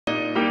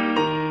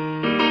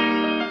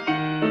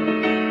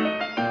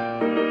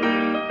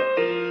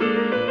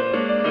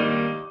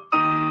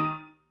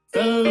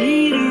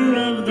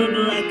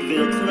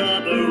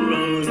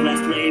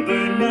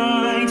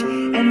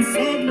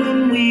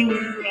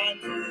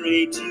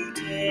parade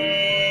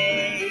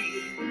today.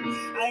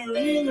 I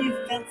really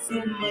felt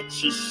so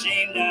much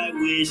ashamed, I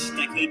wished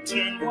I could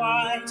turn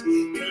white,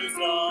 'cause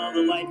all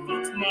the white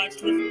folks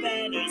marched with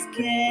banners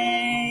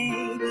gay.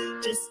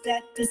 Just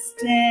at the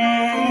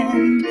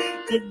stand,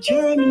 the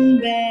German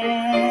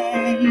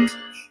band,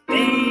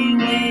 they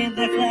waved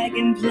their flag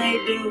and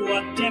played to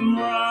what them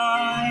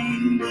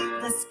rhyme.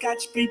 The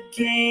Scotch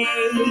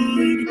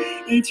Brigade,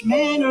 each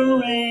man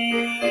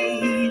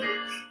arrayed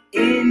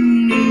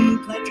in new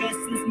plaid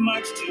dresses,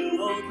 marched to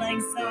Old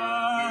Lang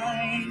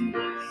Syne.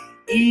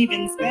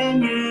 Even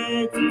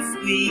Spaniards and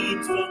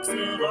Swedes, folks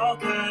of all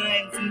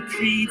kinds and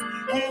creeds,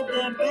 had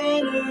their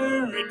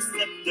banner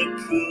except the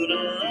coot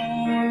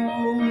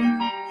alone.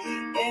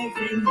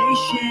 Every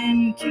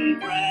nation can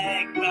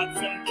brag about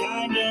some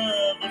kind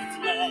of a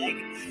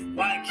flag.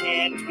 Why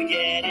can't we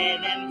get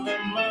an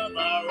emblem of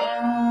our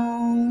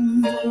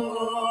own?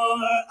 For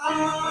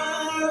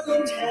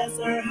Ireland has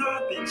her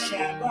harp and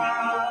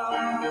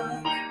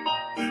shamrock,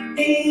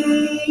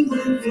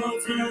 England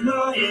floats her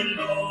lion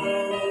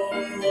gold,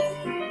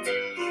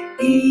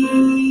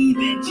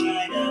 even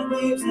China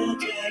waves a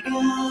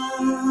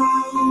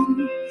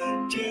dragon,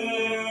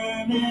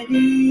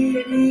 Germany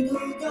an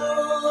eagle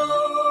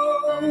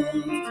gold.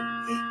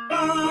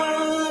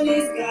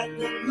 Bonnie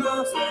Scotland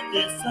loves a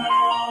this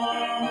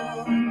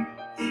song,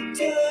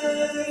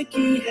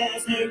 Turkey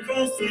has her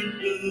crescent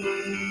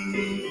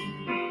blue.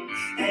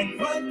 And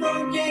what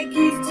will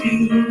Yankees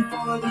do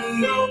for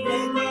the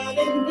open white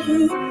and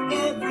blue?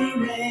 Every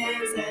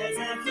race has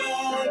a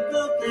flag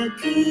but the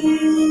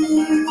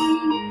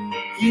coon.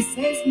 He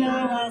says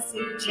now I'll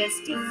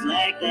suggest a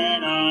flag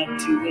that ought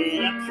to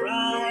win a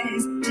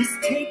prize.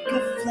 Just take a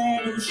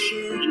flannel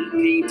shirt and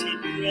paint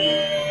it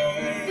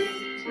red,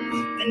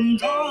 and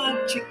draw a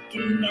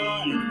chicken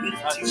on it with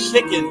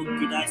two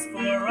good eyes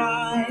for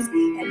eyes,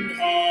 and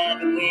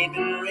have it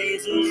waving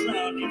razors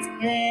round its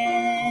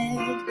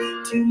head.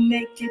 To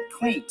make it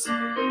quaint,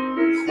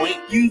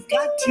 you've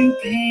got to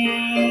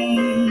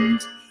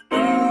paint a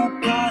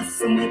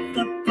possum with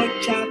a pork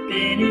chop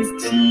in his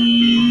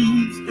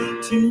teeth.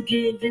 To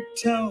give it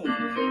tone,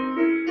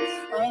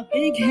 a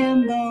big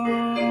ham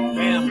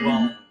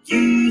bone.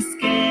 You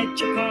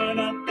sketch upon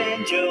a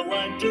banjo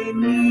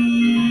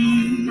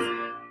underneath.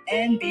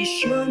 And be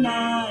sure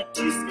not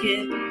to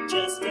skip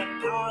just a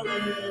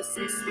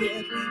policy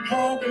slip.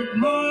 Have it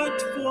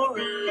marked for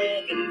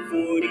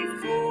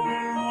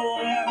 1144.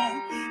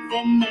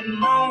 Then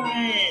them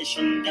Irish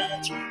and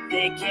Dutch,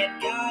 they can't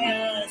guy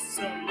us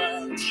so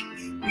much.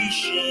 We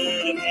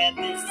should have had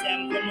this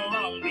emblem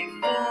long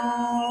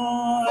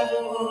before.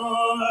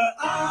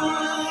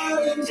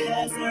 Ireland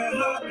has her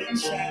harp and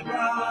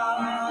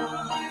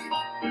shamrock,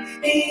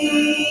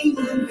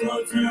 England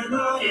floats her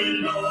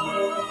lion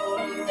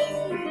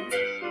gold,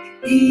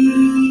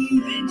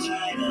 even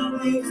China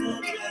waves a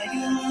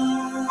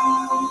dragon,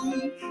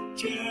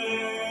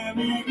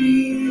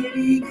 Germany an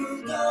eagle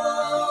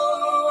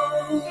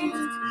gold.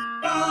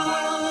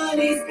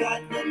 Bonnie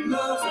Scotland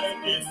loves a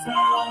this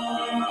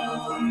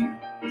song,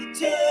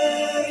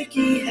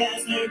 Turkey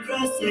has her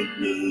crescent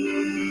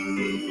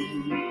blue.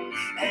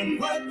 And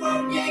what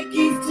will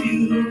Yankees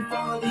do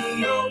for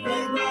the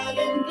open white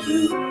and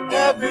blue?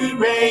 Every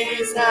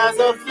race has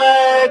a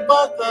flag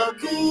but the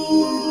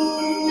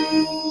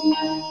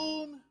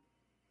coon.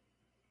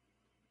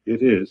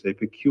 It is a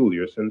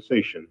peculiar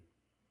sensation,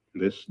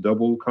 this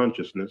double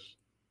consciousness,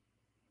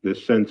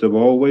 this sense of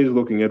always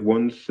looking at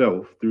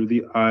oneself through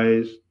the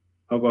eyes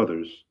of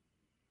others,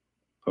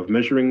 of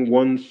measuring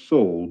one's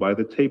soul by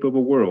the tape of a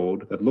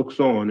world that looks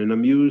on in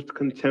amused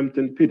contempt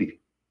and pity.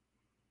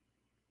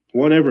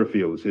 One ever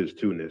feels his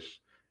two-ness,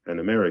 an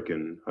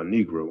American, a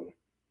Negro,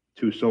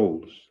 two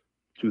souls,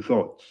 two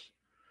thoughts,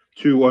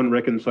 two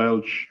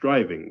unreconciled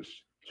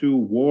strivings, two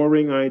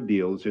warring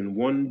ideals in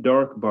one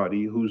dark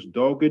body whose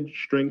dogged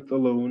strength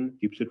alone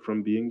keeps it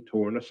from being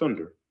torn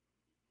asunder.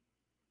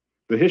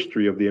 The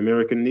history of the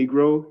American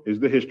Negro is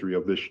the history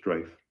of this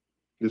strife,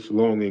 this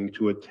longing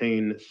to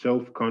attain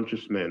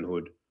self-conscious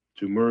manhood,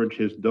 to merge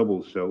his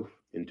double self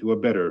into a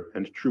better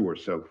and truer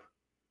self.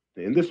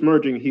 In this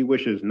merging, he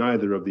wishes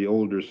neither of the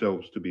older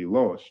selves to be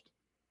lost.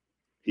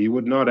 He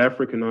would not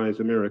Africanize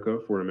America,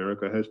 for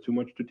America has too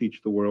much to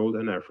teach the world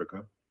and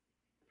Africa.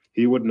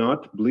 He would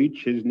not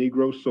bleach his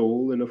Negro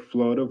soul in a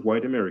flood of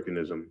white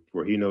Americanism,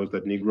 for he knows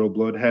that Negro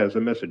blood has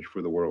a message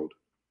for the world.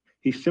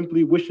 He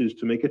simply wishes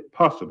to make it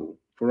possible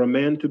for a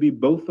man to be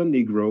both a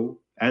Negro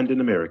and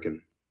an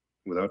American,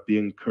 without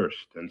being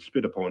cursed and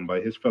spit upon by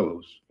his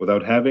fellows,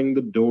 without having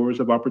the doors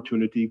of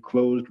opportunity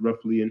closed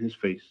roughly in his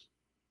face.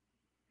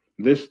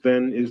 This,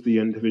 then, is the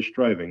end of his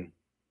striving,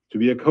 to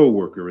be a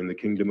co-worker in the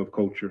kingdom of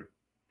culture,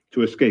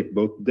 to escape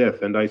both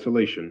death and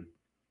isolation,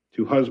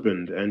 to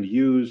husband and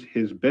use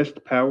his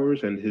best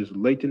powers and his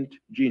latent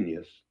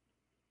genius.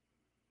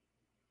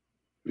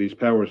 These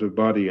powers of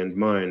body and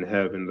mind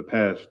have in the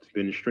past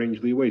been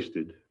strangely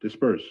wasted,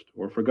 dispersed,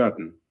 or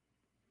forgotten.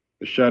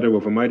 The shadow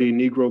of a mighty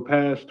Negro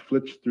past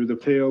flits through the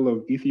tale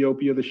of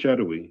Ethiopia the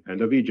shadowy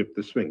and of Egypt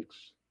the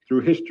Sphinx,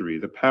 Through history,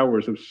 the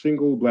powers of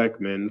single black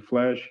men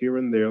flash here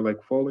and there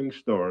like falling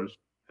stars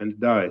and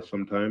die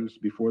sometimes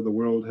before the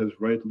world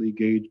has rightly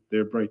gauged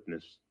their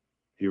brightness.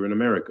 Here in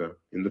America,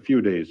 in the few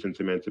days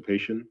since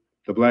emancipation,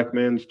 the black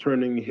man's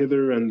turning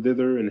hither and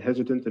thither in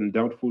hesitant and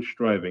doubtful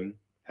striving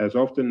has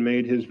often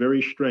made his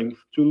very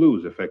strength to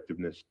lose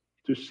effectiveness,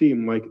 to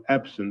seem like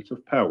absence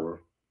of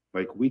power,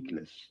 like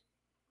weakness.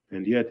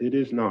 And yet it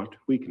is not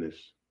weakness.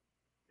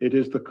 It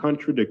is the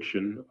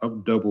contradiction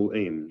of double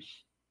aims.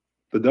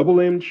 The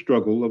double-aimed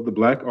struggle of the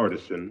black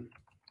artisan,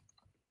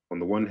 on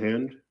the one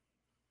hand,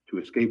 to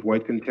escape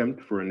white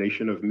contempt for a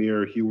nation of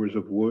mere hewers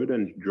of wood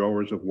and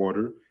drawers of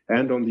water,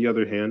 and on the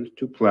other hand,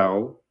 to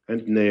plow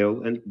and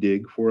nail and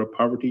dig for a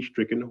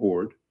poverty-stricken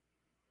horde,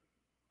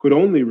 could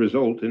only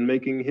result in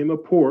making him a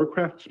poor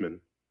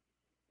craftsman,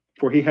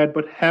 for he had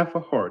but half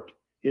a heart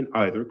in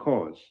either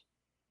cause.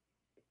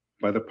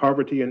 By the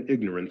poverty and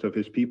ignorance of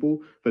his people,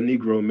 the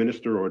Negro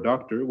minister or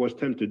doctor was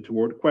tempted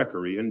toward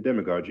quackery and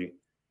demagogy,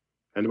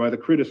 and by the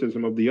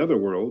criticism of the other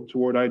world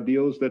toward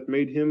ideals that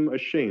made him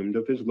ashamed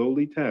of his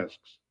lowly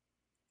tasks.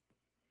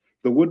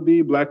 The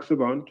would-be black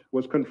savant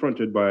was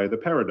confronted by the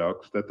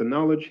paradox that the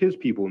knowledge his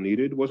people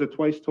needed was a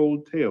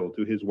twice-told tale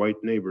to his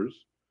white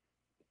neighbors,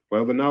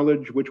 while the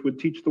knowledge which would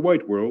teach the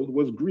white world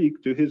was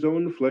Greek to his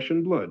own flesh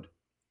and blood.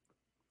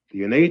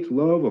 The innate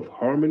love of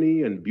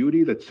harmony and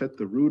beauty that set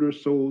the ruder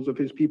souls of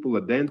his people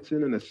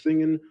a-dancing and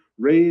a-singing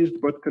raised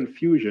but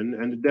confusion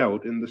and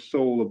doubt in the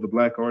soul of the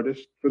black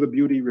artist, for the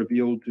beauty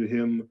revealed to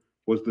him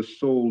was the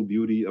sole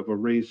beauty of a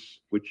race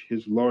which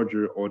his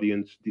larger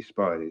audience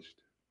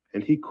despised,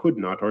 and he could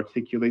not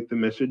articulate the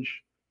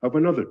message of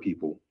another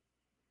people.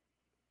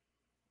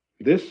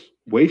 This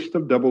waste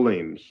of double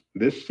aims,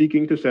 this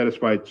seeking to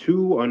satisfy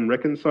two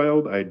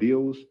unreconciled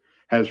ideals,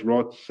 has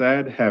wrought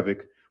sad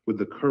havoc with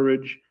the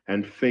courage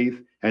and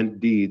faith and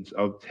deeds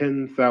of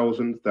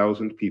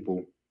 10,000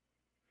 people,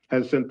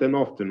 has sent them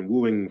often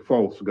wooing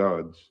false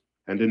gods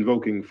and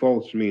invoking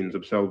false means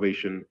of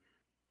salvation,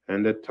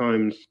 and at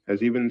times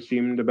has even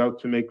seemed about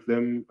to make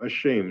them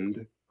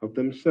ashamed of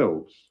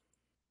themselves.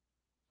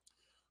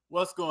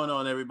 What's going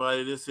on,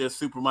 everybody? This is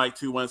Super Mike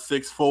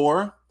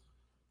 2164.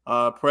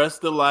 Press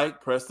the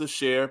like, press the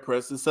share,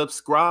 press the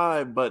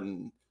subscribe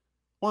button.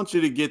 I want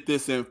you to get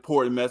this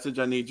important message.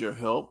 I need your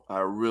help.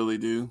 I really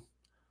do.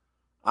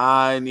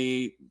 I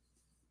need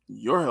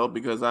your help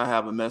because I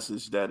have a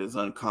message that is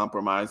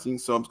uncompromising.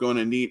 So I'm going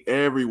to need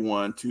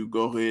everyone to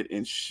go ahead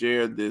and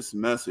share this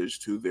message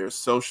to their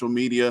social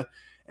media.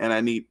 And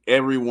I need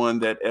everyone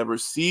that ever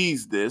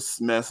sees this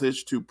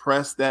message to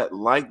press that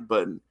like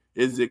button.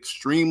 It is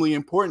extremely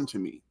important to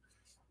me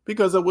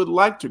because I would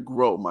like to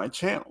grow my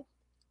channel.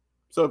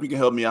 So if you can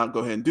help me out, go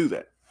ahead and do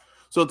that.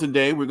 So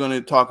today we're going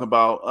to talk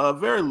about a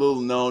very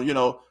little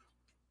known,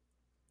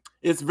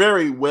 it's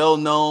very well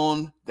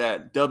known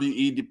that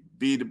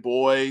W.E.B.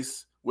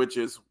 Dubois, which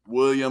is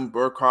William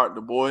Burkhart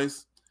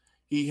Dubois,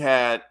 he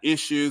had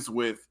issues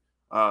with,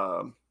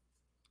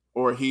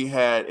 or he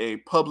had a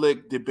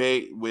public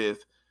debate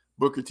with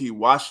Booker T.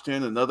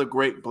 Washington, another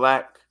great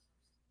black,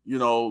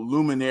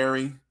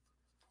 luminary,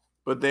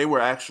 but they were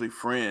actually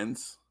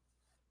friends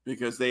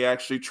because they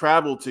actually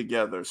traveled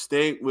together,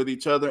 stayed with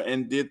each other,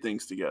 and did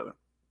things together.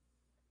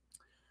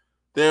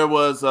 There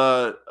was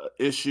an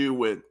issue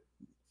with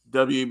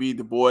W.E.B.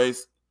 Du Bois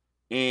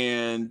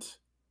and,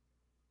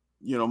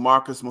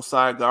 Marcus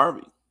Mosiah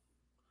Garvey.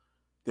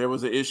 There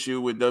was an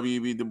issue with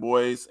W.E.B. Du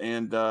Bois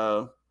and,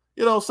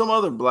 some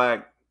other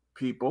black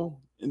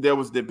people, and there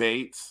was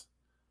debates.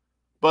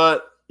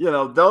 But,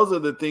 those are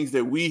the things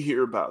that we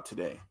hear about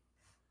today.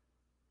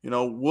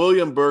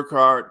 William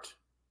Burkhart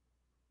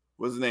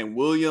was his name,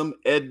 William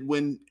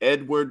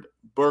Edward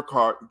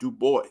Burkhart Du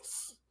Bois.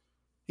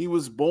 He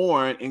was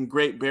born in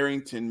Great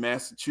Barrington,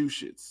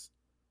 Massachusetts.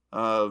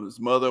 His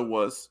mother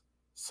was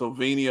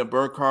Sylvania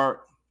Burkhart,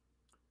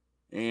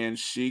 and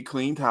she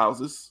cleaned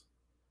houses.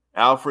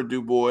 Alfred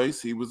Du Bois,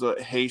 he was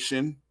a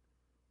Haitian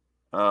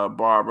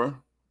barber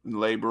and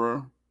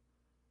laborer.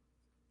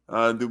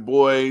 Du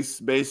Bois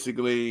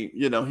basically,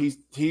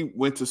 he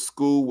went to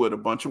school with a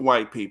bunch of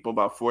white people,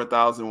 about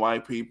 4,000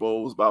 white people.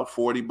 It was about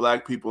 40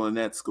 black people in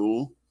that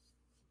school.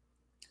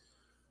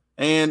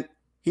 And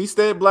he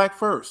stayed black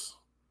first.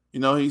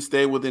 He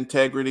stayed with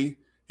integrity.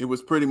 He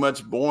was pretty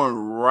much born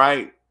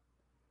right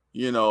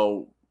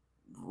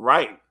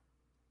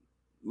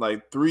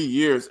like 3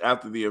 years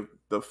after the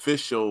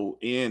official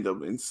end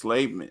of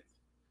enslavement.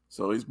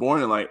 So he's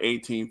born in like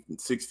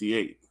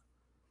 1868.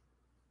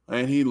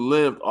 And he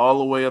lived all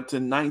the way up to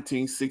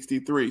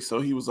 1963. So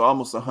he was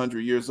almost 100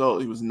 years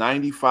old. He was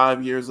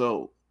 95 years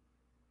old.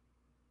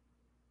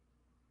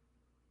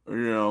 You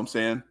know what I'm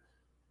saying?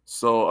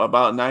 So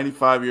about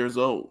 95 years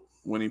old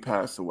when he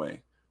passed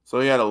away. So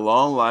he had a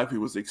long life. He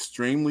was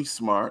extremely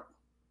smart.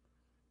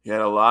 He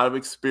had a lot of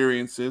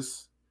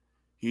experiences.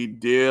 He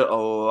did a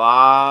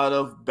lot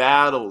of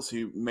battles.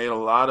 He made a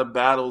lot of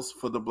battles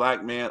for the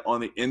black man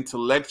on the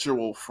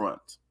intellectual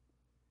front.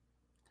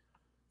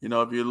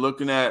 If you're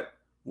looking at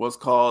what's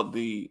called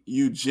the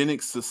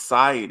Eugenics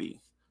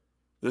Society,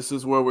 this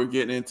is where we're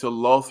getting into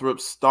Lothrop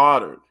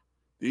Stoddard.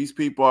 These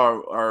people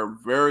are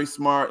very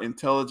smart,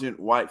 intelligent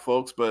white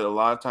folks, but a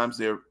lot of times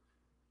they're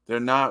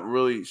not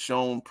really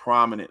shown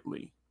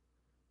prominently.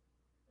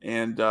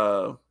 And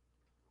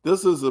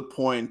this is a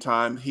point in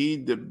time he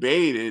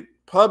debated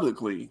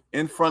publicly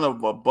in front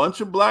of a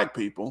bunch of black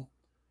people.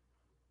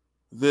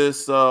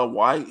 This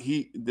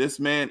this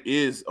man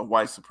is a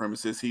white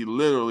supremacist. He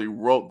literally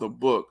wrote the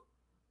book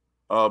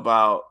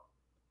about,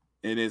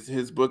 and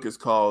his book is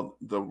called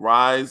The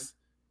Rise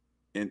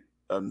and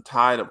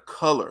Tide of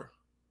Color.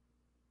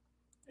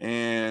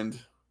 And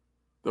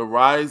the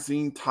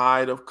rising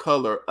tide of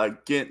color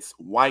against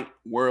white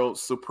world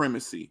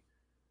supremacy.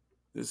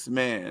 This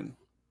man,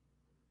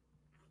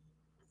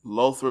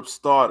 Lothrop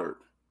Stoddard,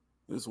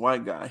 this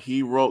white guy,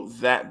 he wrote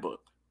that book.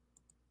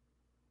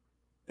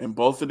 And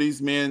both of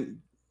these men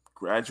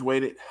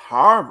graduated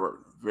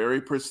Harvard,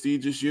 very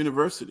prestigious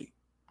university.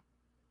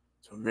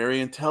 So very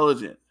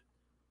intelligent.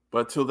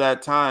 But till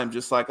that time,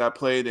 just like I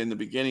played in the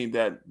beginning,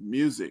 that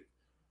music,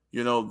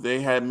 you know,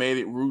 they had made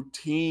it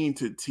routine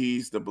to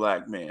tease the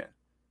black man,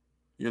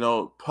 you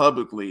know,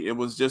 publicly. It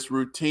was just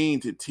routine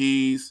to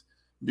tease,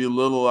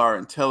 belittle our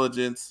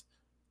intelligence,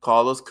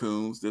 call us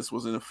coons. This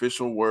was an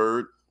official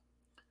word.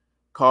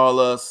 Call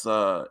us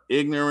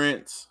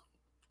ignorant,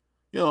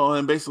 you know,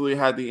 and basically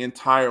had the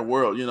entire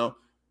world, you know,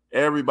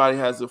 everybody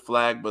has a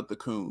flag but the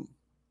coon.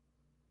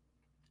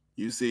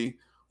 You see?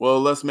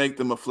 Well, let's make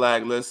them a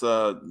flag. Let's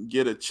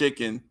get a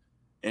chicken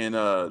and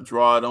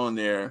draw it on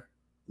there.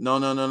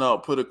 No.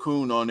 Put a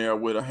coon on there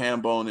with a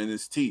ham bone in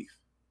his teeth.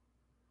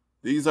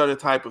 These are the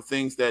type of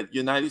things that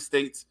United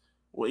States,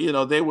 well, you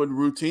know, they would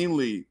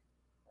routinely,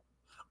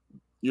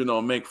 you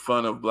know, make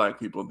fun of black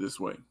people this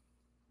way.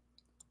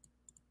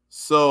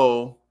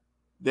 So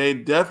they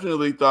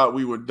definitely thought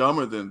we were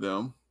dumber than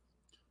them.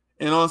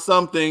 And on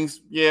some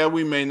things, yeah,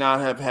 we may not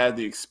have had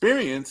the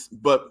experience,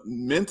 but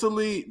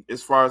mentally,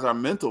 as far as our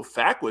mental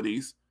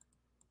faculties,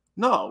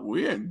 no,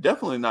 we're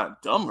definitely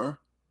not dumber.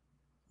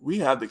 We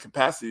have the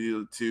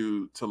capacity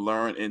to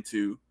learn and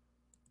to,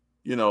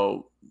 you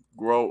know,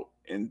 grow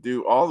and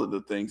do all of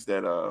the things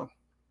that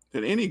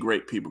that any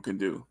great people can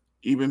do,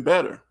 even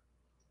better.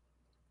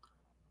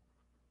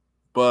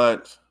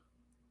 But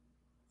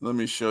let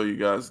me show you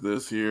guys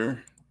this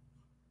here.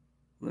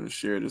 I'm going to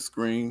share the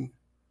screen.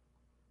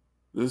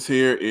 This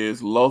here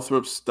is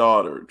Lothrop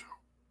Stoddard.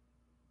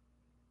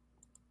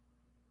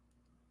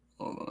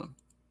 Hold on.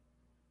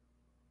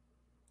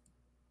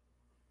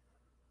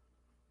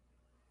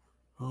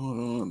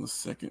 Hold on a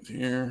second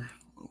here.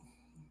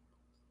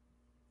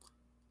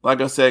 Like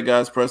I said,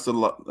 guys, press a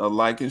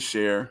like and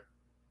share.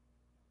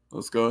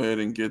 Let's go ahead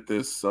and get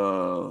this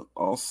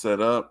all set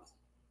up.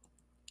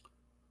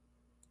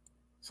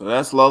 So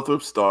that's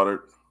Lothrop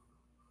Stoddard.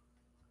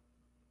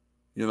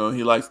 You know,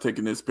 he likes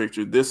taking this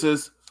picture. This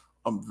is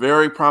a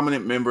very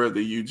prominent member of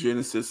the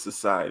eugenecist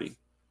society.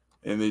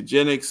 And the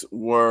eugenics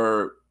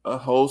were a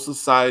whole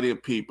society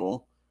of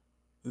people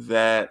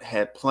that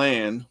had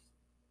planned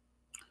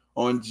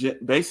on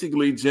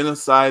basically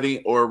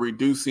genociding or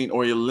reducing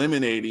or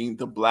eliminating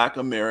the Black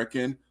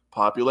American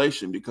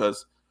population,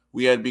 because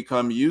we had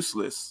become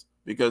useless.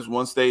 Because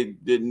once they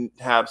didn't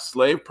have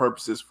slave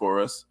purposes for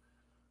us,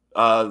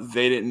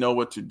 they didn't know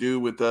what to do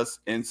with us.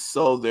 And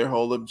so their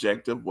whole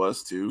objective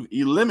was to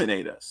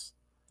eliminate us.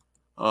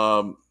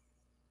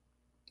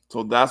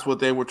 So that's what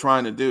they were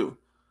trying to do.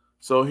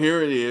 So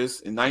here it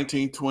is in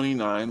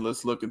 1929.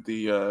 Let's look at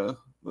the,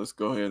 let's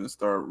go ahead and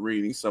start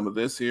reading some of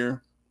this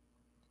here.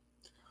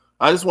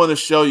 I just want to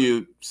show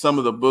you some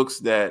of the books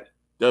that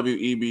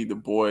W.E.B. Du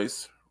Bois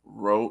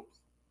wrote.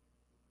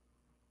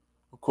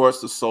 Of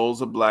course, The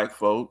Souls of Black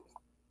Folk.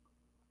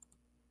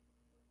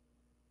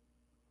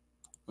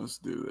 Let's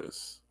do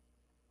this.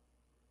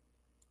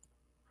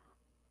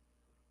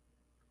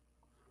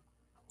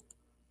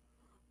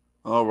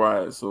 All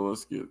right, so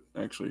let's get,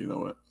 actually, you know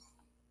what?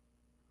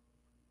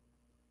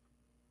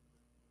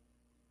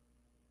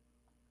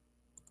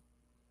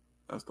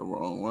 That's the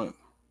wrong one.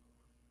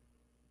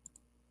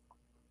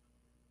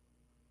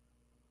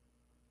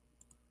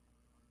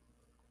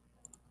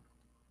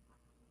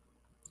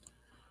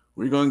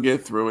 We're going to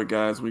get through it,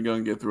 guys. We're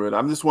going to get through it.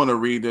 I just want to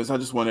read this. I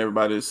just want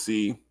everybody to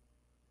see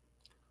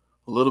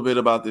a little bit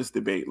about this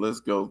debate.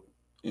 Let's go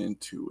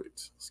into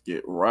it. Let's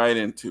get right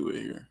into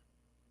it here.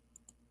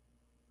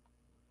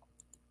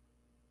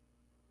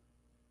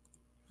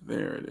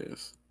 There it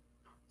is.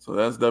 So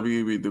that's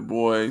W.E.B. Du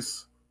Bois.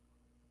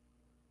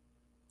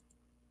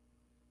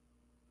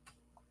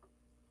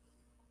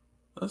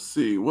 Let's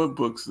see. What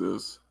book's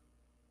this?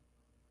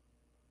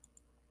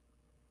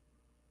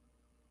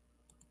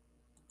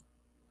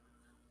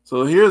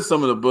 So here's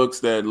some of the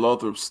books that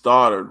Lothrop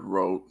Stoddard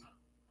wrote.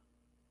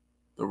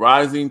 The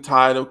Rising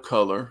Tide of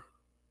Color.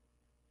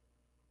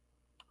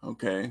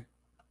 Okay.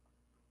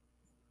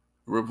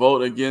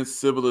 Revolt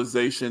Against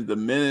Civilization, The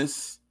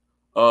Menace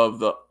of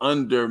the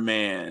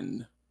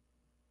Underman.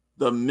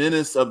 The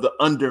Menace of the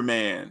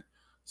Underman.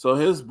 So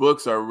his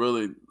books are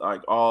really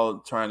like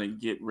all trying to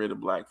get rid of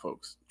black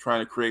folks,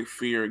 trying to create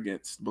fear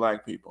against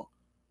black people.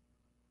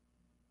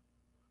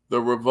 The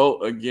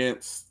Revolt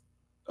Against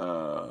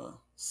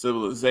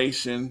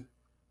civilization.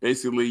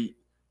 Basically,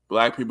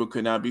 black people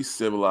could not be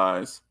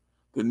civilized.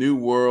 The new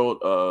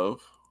world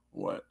of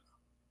what?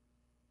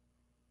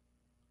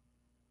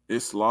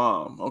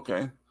 Islam.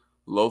 Okay.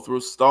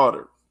 Lothrop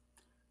Stoddard.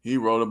 He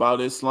wrote about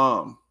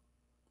Islam.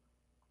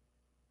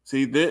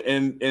 See,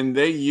 and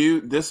they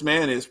use, this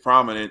man is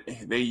prominent.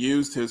 They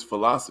used his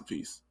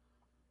philosophies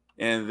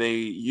and they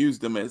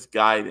used them as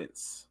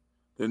guidance.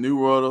 The New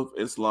World of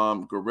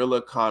Islam,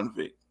 guerrilla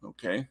convict.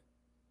 Okay.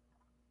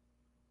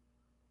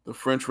 The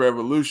French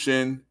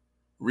Revolution,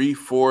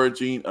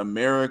 reforging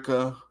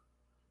America,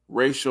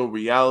 racial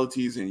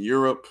realities in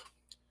Europe.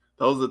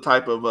 Those are the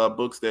type of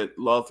books that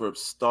Lothrop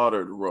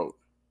Stoddard wrote.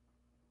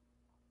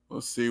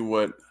 Let's see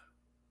what.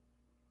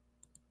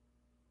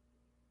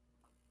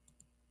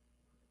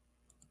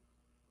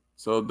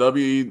 So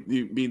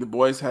W.E.B. Du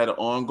Bois had an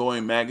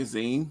ongoing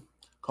magazine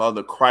called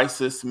the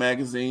Crisis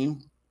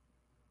Magazine.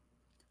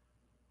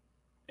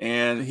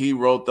 And he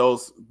wrote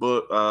those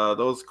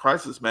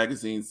crisis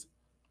magazines,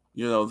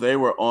 you know, they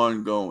were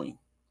ongoing.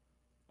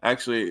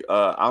 Actually,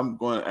 I'm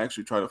going to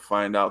actually try to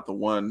find out the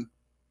one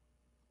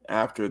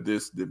after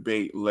this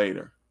debate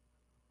later.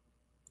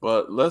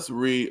 But let's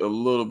read a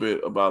little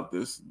bit about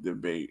this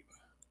debate.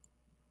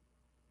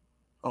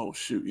 Oh,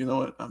 shoot. You know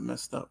what? I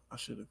messed up. I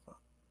should have.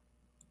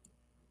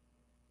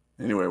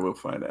 Anyway, we'll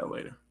find out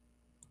later.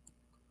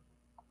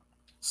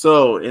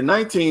 So in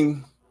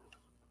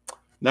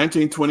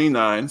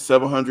 1929,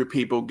 700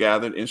 people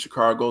gathered in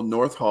Chicago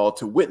North Hall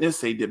to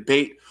witness a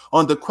debate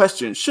on the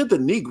question, should the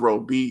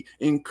Negro be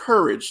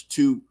encouraged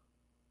to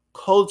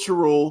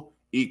cultural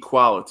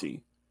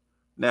equality?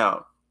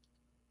 Now,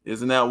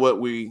 isn't that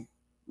what we're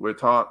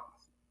taught?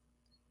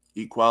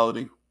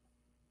 Equality.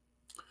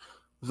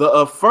 The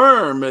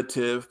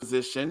affirmative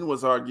position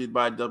was argued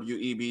by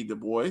W.E.B. Du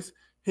Bois.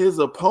 His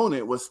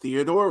opponent was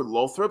Theodore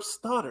Lothrop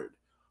Stoddard,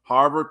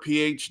 Harvard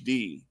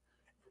PhD,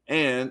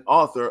 and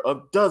author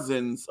of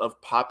dozens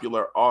of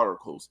popular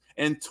articles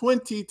and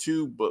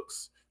 22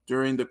 books.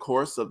 During the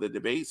course of the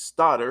debate,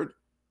 Stoddard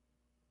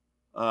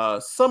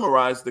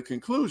summarized the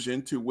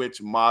conclusion to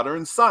which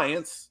modern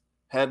science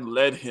had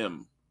led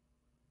him.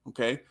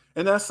 Okay,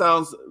 and that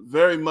sounds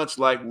very much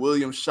like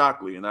William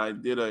Shockley, and I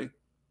did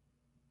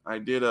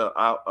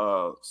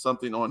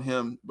something on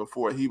him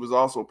before. He was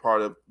also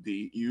part of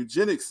the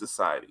Eugenics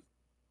Society.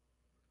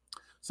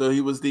 So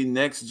he was the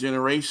next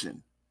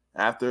generation.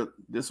 After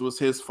this was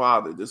his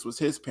father, this was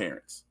his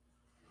parents.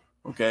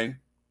 Okay.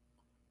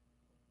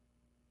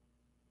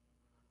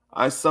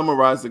 I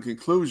summarized the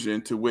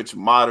conclusion to which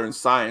modern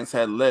science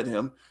had led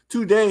him.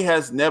 Today,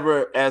 as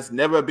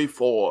never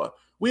before,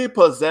 we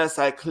possess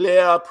a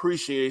clear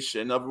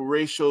appreciation of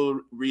racial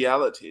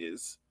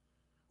realities.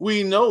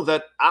 We know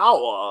that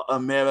our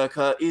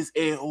America is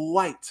a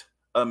white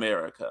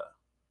America,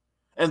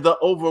 and the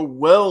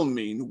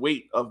overwhelming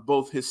weight of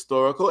both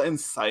historical and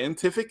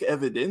scientific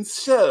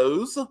evidence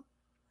shows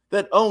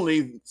that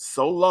only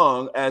so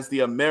long as the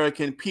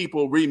American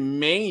people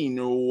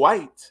remain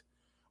white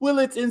will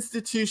its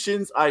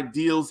institutions,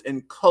 ideals,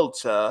 and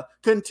culture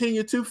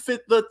continue to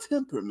fit the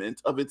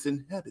temperament of its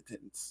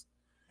inhabitants,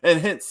 and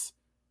hence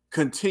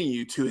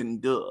continue to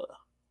endure.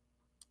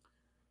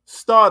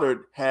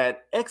 Stoddard had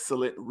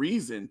excellent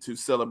reason to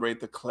celebrate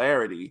the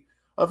clarity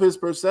of his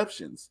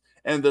perceptions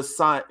and the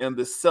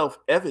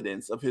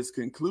self-evidence of his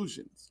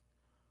conclusions.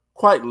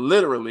 Quite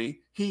literally,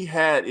 he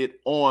had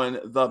it on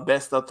the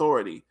best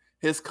authority.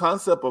 His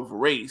concept of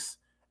race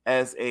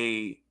as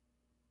a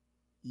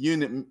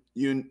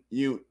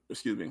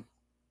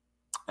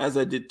as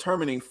a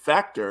determining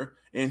factor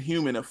in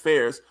human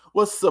affairs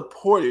was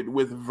supported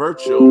with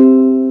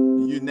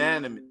virtual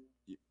unanimity.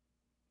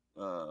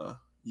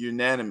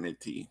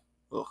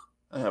 Ugh,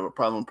 I have a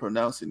problem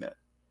pronouncing that.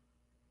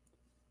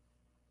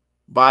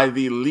 By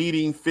the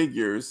leading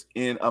figures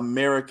in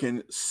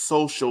American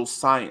social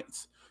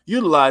science,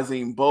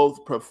 utilizing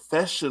both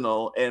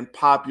professional and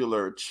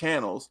popular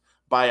channels.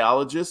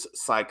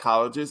 Biologists,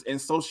 psychologists, and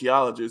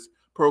sociologists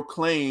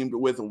proclaimed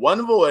with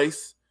one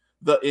voice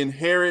the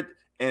inherent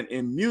and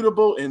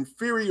immutable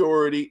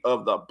inferiority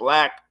of the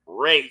black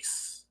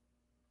race.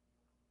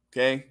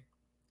 Okay?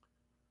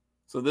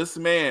 So this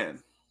man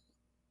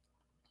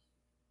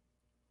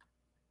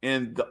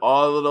and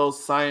all of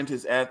those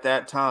scientists at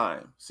that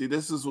time, see,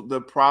 this is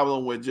the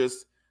problem with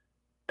just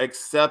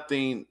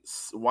accepting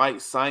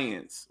white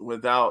science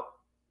without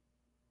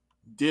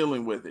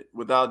dealing with it,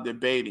 without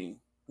debating,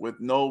 with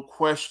no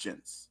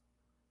questions.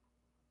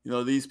 You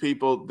know, these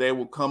people, they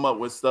will come up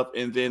with stuff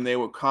and then they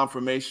will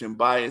confirmation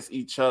bias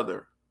each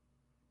other.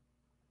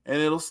 And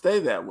it'll stay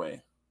that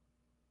way.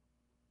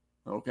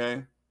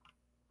 Okay?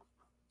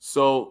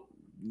 So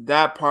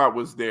that part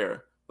was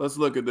there. Let's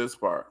look at this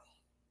part.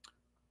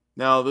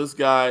 Now, this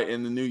guy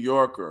in the New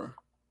Yorker,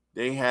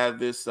 they had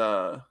this,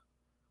 now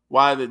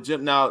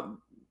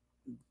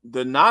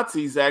the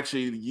Nazis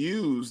actually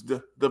used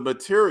the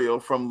material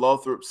from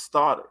Lothrop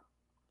Stoddard.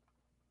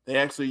 They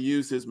actually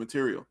used his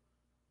material.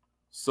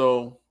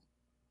 So,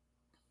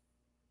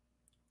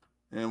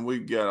 and we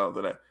get out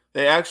of that.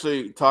 They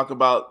actually talk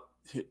about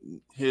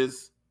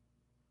his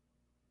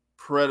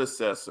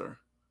predecessor,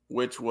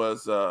 which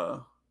was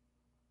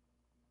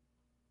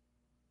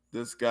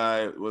this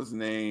guy was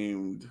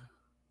named,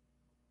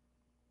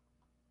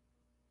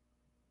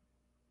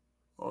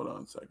 hold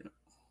on a second,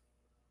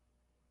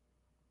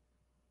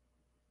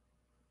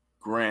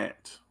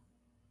 Grant,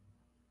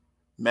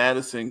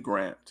 Madison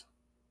Grant.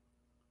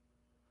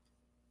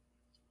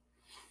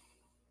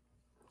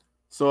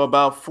 So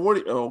about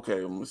 40,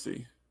 okay, let me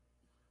see.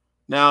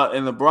 Now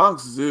in the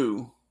Bronx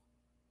Zoo,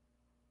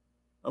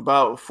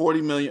 about a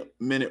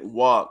 40-minute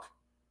walk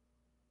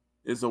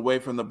is away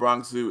from the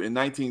Bronx Zoo. In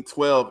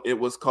 1912, it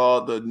was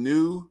called the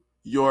New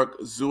York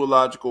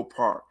Zoological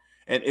Park,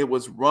 and it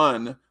was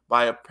run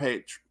by a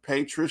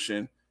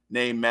patrician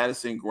named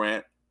Madison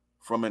Grant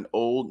from an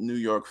old New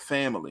York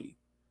family.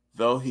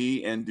 Though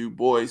he and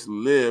Dubois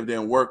lived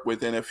and worked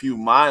within a few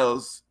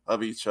miles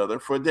of each other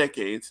for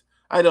decades,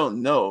 I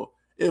don't know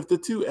if the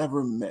two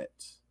ever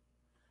met.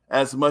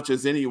 As much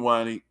as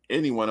anyone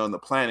on the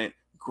planet,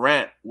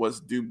 Grant was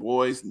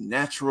Dubois'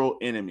 natural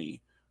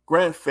enemy.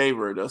 Grant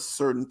favored a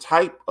certain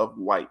type of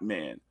white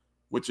man,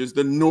 which is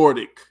the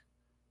Nordic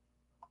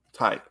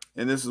type.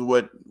 And this is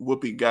what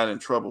Whoopi got in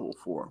trouble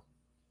for.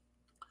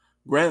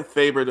 Grant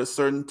favored a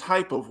certain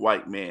type of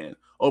white man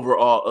over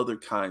all other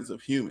kinds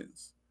of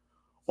humans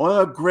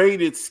on a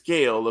graded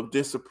scale of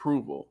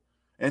disapproval,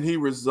 and he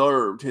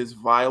reserved his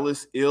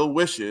vilest ill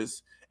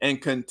wishes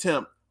and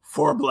contempt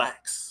for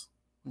blacks.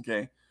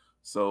 Okay,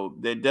 so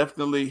they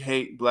definitely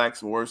hate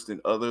blacks worse than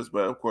others,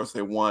 but of course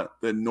they want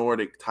the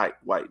Nordic type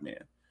white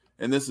man.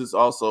 And this is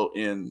also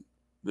in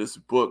this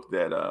book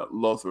that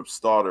Lothrop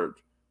Stoddard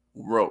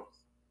wrote.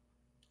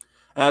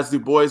 As Du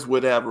Bois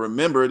would have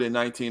remembered, in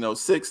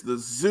 1906, the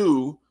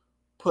zoo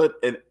put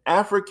an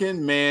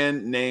African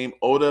man named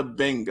Ota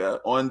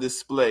Benga on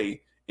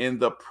display in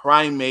the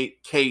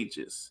primate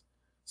cages.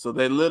 So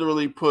they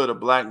literally put a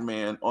black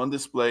man on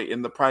display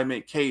in the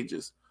primate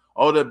cages.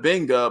 Ota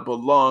Benga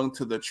belonged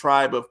to the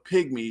tribe of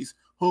pygmies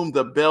whom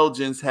the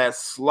Belgians had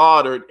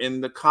slaughtered in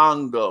the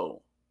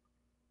Congo.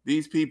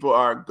 These people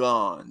are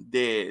gone,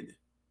 dead.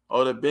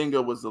 Ota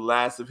Benga was the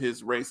last of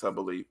his race, I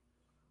believe,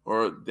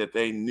 or that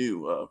they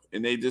knew of.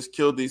 And they just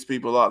killed these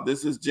people off.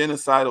 This is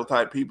genocidal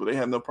type people. They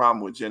have no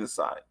problem with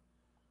genocide.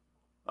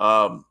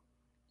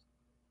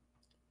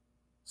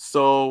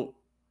 So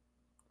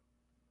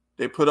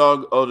they put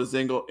Ota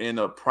Benga in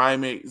a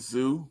primate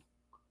zoo.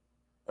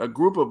 A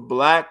group of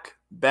black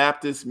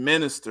Baptist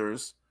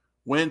ministers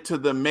went to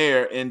the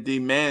mayor and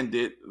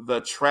demanded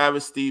the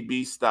travesty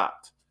be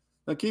stopped.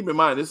 Now, keep in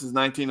mind, this is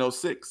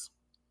 1906.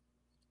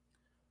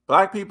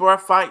 Black people are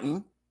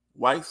fighting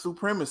white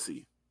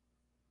supremacy.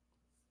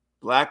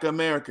 Black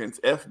Americans,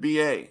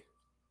 FBA.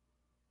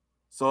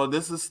 So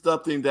this is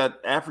something that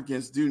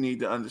Africans do need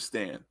to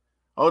understand.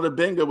 Ota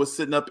Benga was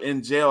sitting up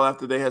in jail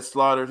after they had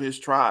slaughtered his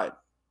tribe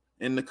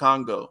in the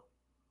Congo.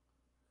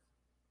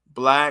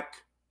 Black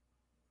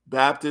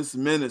Baptist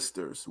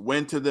ministers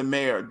went to the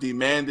mayor,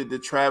 demanded the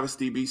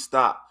travesty be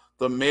stopped.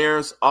 The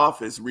mayor's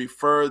office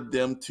referred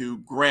them to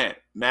Grant,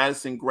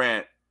 Madison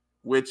Grant,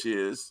 which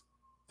is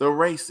the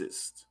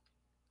racist,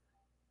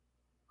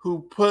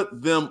 who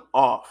put them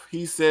off.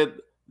 He said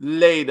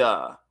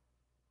later,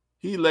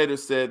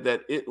 said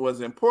that it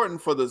was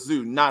important for the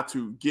zoo not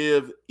to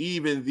give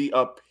even the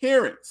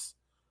appearance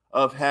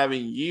of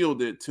having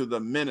yielded to the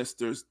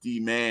minister's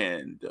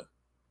demand.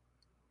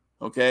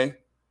 Okay,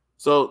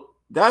 so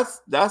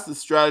that's the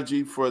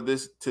strategy for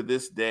this to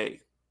this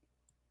day.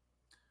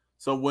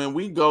 So when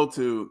we go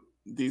to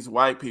these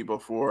white people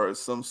for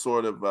some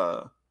sort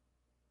of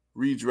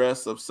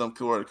redress of some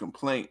sort of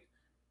complaint,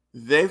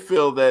 they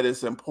feel that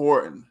it's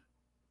important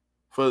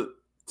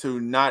to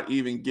not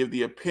even give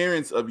the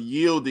appearance of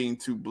yielding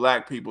to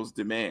black people's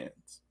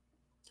demands.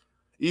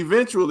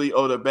 Eventually,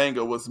 Ota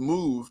Benga was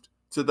moved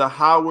to the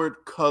Howard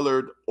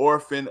Colored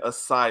Orphan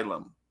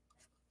Asylum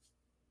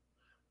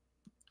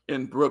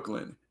in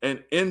Brooklyn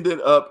and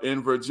ended up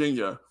in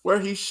Virginia, where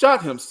he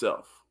shot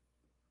himself.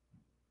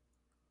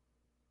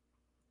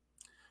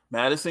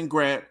 Madison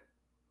Grant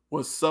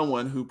was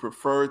someone who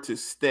preferred to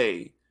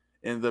stay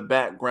in the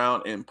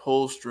background and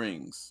pull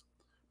strings.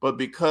 But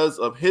because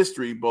of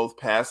history, both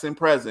past and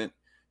present,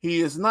 he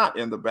is not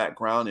in the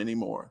background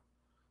anymore.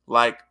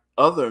 Like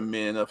other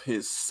men of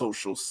his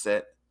social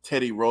set,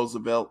 Teddy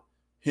Roosevelt,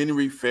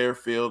 Henry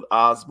Fairfield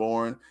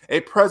Osborn,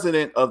 a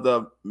president of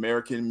the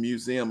American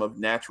Museum of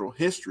Natural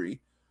History,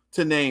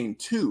 to name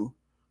two,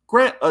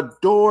 Grant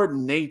adored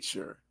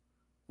nature,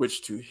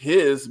 which to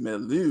his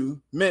milieu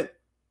meant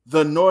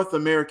the North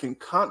American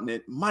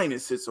continent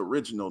minus its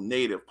original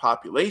native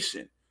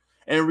population,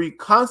 and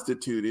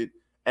reconstituted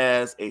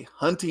as a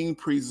hunting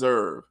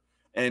preserve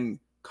and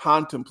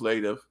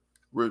contemplative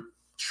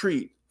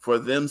retreat for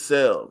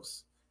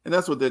themselves. And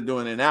that's what they're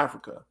doing in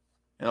Africa.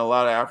 And a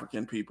lot of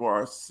African people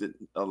are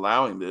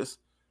allowing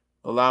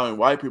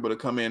white people to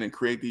come in and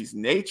create these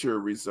nature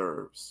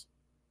reserves.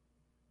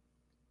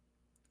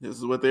 This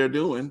is what they're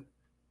doing.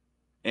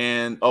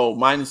 And,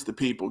 minus the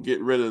people.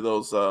 Get rid of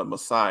those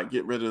Maasai.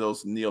 Get rid of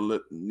those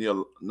Nilot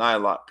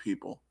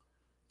people.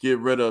 Get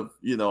rid of,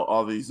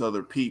 all these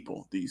other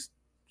people, these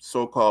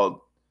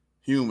so-called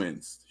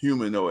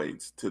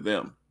humanoids to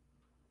them.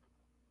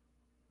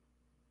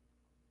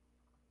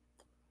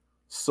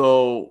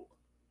 So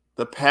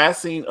the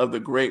passing of the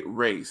great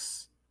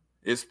race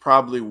is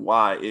probably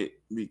why it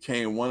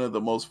became one of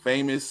the most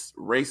famous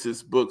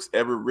racist books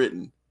ever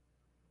written.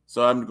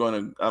 So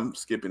I'm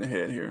skipping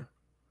ahead here.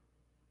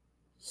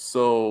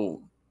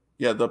 So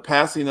yeah, the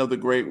passing of the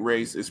great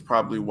race is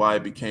probably why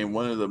it became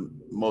one of the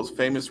most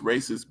famous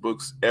racist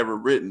books ever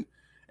written.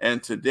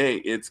 And today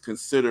it's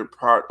considered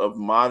part of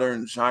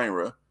modern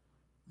genre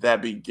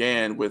that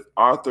began with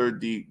Arthur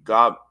D.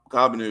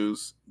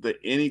 Gobineau's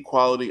The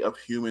Inequality of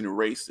Human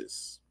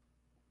Races.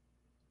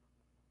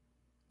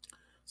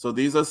 So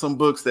these are some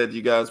books that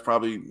you guys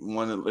probably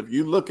want to, if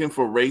you're looking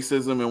for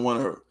racism and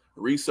want to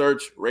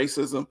research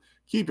racism,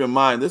 keep in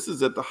mind, this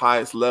is at the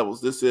highest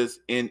levels. This is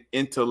in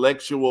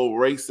intellectual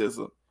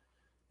racism,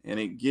 and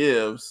it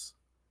gives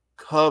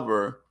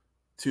cover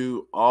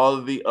to all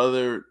of the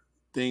other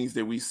things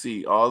that we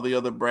see, all the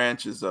other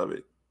branches of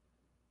it.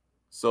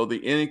 So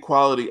the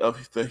inequality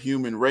of the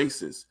human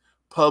races,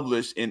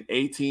 published in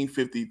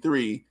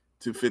 1853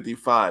 to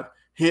 55.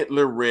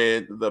 Hitler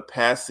read The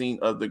Passing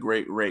of the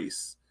Great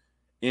Race.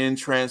 In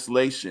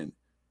translation,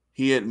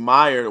 he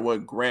admired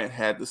what Grant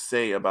had to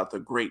say about the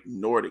great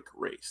Nordic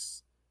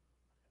race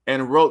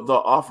and wrote the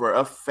author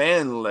a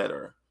fan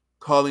letter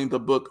calling the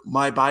book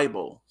My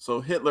Bible. So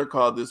Hitler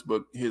called this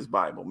book his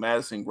Bible,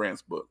 Madison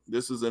Grant's book.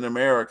 This is an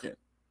American,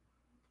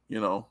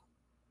 you know.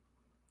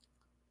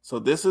 So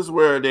this is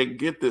where they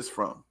get this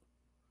from.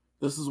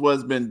 This is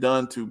what's been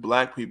done to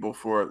black people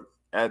for,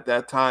 at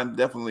that time,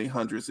 definitely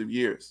hundreds of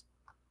years.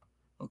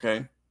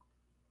 Okay.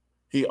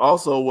 He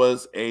also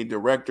was a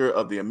director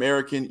of the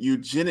American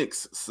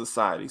Eugenics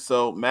Society.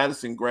 So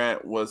Madison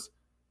Grant was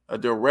a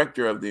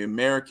director of the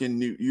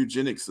American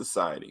Eugenics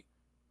Society.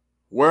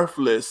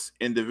 Worthless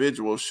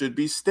individuals should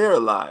be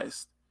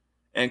sterilized,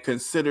 and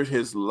considered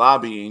his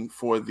lobbying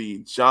for the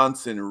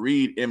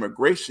Johnson-Reed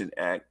Immigration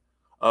Act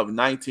of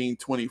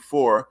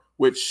 1924,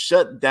 which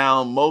shut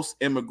down most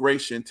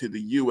immigration to the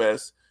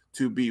U.S.,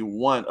 to be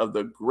one of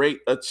the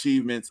great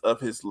achievements of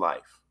his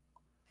life.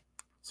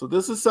 So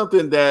this is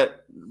something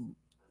that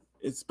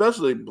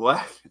especially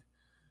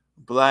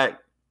black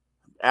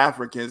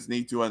Africans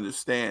need to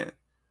understand,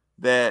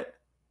 that,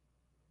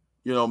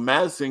 you know,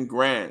 Madison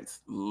Grant's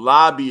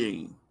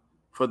lobbying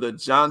for the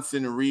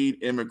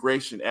Johnson-Reed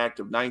Immigration Act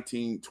of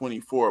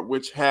 1924,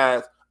 which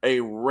has a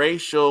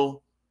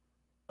racial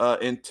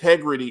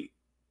integrity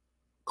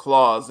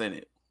clause in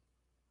it.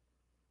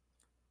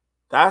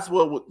 That's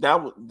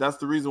the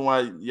reason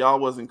why y'all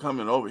wasn't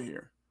coming over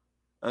here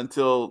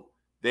until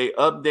they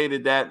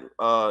updated that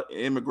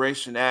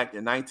Immigration Act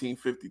in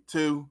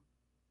 1952.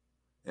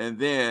 And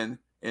then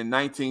in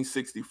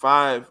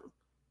 1965,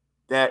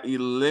 that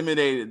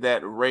eliminated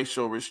that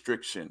racial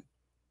restriction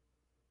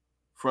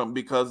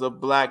because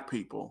of black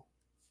people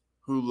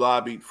who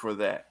lobbied for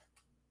that.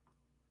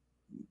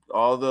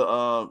 All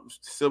the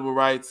civil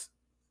rights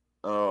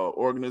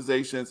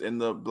organizations and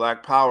the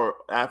Black Power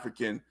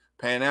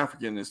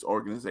Pan-Africanist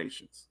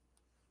organizations.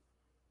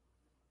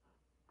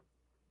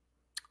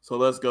 So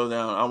let's go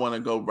down. I want to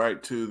go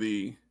right to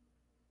the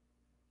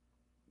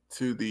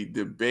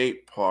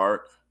debate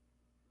part.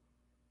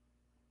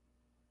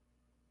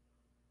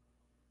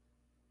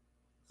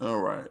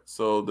 All right.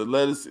 So the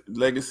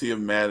legacy of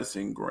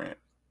Madison Grant.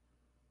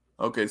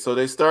 Okay, so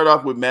they start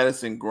off with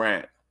Madison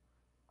Grant.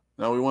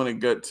 Now we want to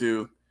get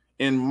to,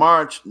 in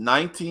March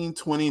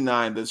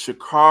 1929, the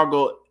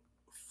Chicago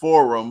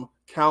Forum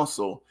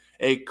Council,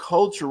 a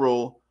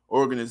cultural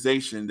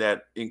organization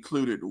that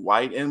included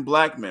white and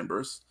black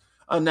members,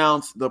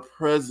 announced the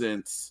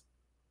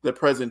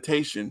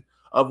presentation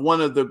of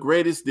one of the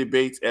greatest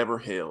debates ever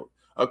held.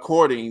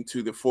 According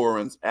to the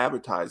forum's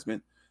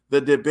advertisement,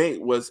 the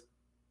debate was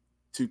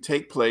to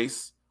take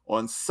place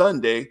on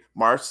Sunday,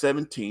 March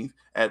 17th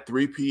at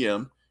 3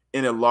 p.m.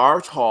 in a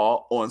large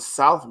hall on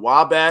South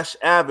Wabash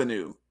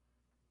Avenue.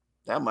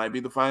 That might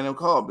be the Final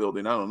Call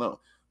building. I don't know.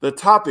 The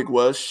topic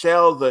was,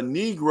 shall the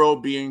Negro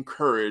be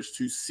encouraged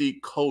to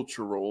seek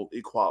cultural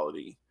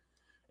equality?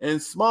 In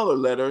smaller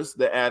letters,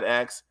 the ad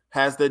asks,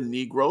 has the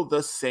Negro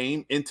the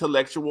same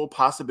intellectual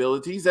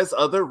possibilities as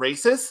other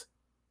races?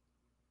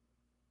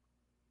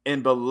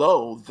 And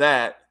below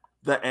that,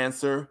 the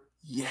answer,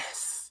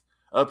 yes,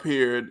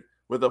 appeared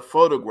with a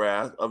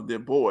photograph of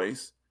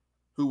Dubois,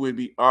 who would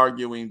be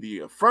arguing the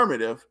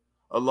affirmative.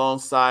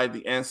 Alongside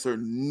the answer,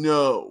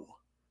 no,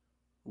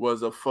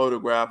 was a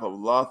photograph of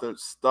Lothrop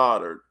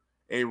Stoddard,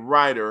 a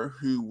writer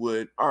who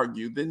would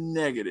argue the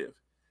negative.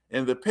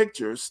 In the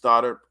picture,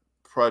 Stoddard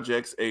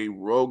projects a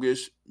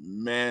roguish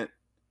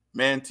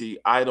manty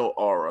idol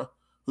aura,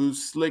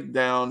 whose slicked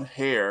down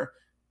hair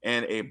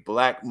and a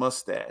black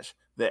mustache.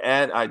 The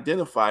ad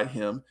identified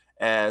him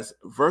as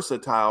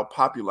versatile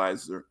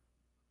popularizer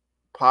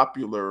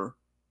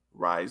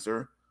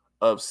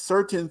of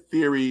certain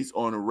theories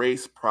on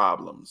race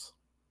problems,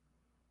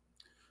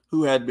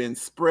 who had been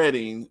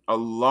spreading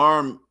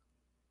alarm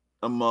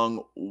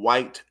among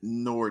white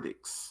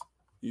Nordics.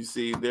 You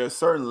see, there are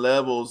certain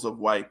levels of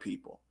white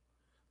people.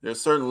 There are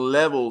certain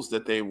levels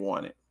that they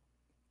wanted.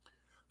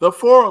 The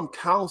Forum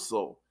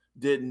Council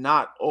did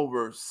not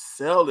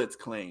oversell its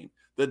claim.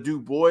 The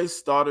Dubois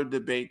Stoddard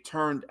debate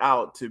turned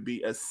out to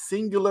be a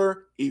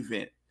singular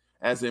event,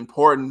 as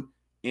important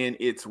in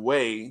its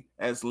way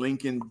as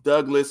Lincoln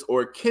Douglas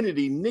or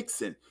Kennedy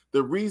Nixon.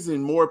 The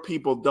reason more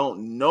people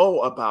don't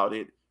know about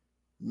it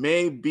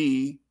may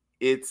be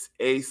its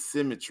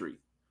asymmetry.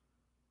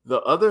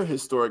 The other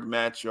historic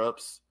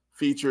matchups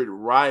featured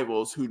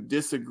rivals who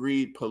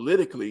disagreed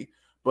politically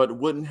but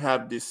wouldn't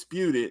have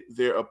disputed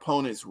their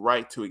opponent's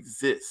right to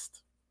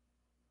exist.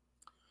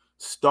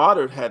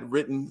 Stoddard had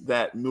written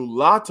that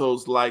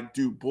mulattoes like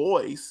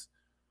Dubois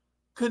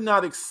could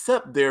not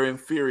accept their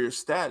inferior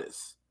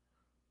status,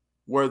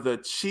 were the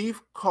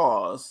chief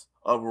cause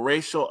of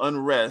racial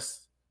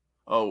unrest.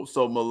 Oh,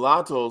 so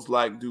mulattoes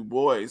like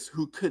Dubois,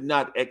 who could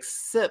not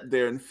accept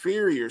their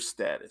inferior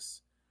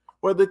status,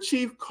 were the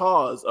chief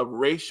cause of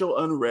racial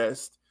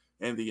unrest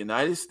in the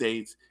United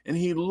States, and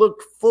he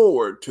looked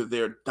forward to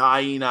their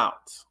dying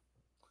out.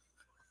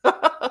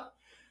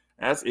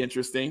 That's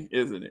interesting,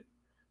 isn't it?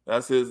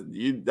 That's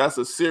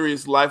a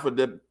serious life or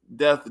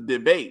death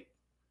debate.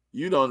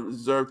 You don't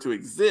deserve to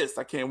exist.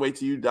 I can't wait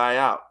till you die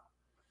out.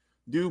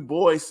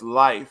 Dubois'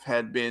 life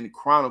had been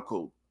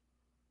chronicled,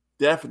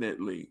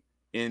 definitely,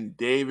 in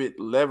David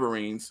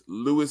Leverine's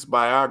Lewis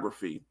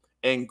biography,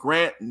 and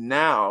Grant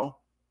now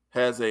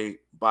has a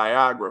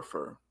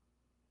biographer.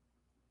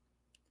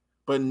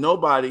 But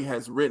nobody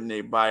has written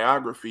a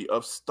biography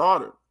of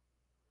Stoddard.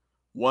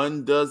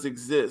 One does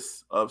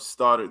exist of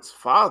Stoddard's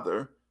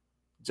father,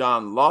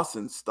 John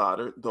Lawson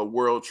Stoddard, the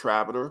world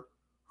traveler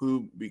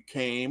who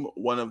became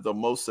one of the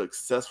most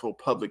successful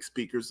public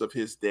speakers of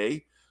his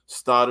day.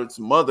 Stoddard's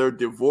mother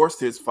divorced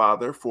his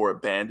father for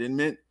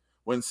abandonment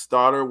when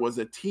Stoddard was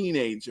a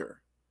teenager.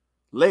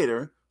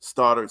 Later,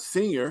 Stoddard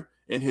Sr.,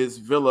 in his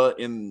villa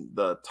in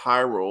the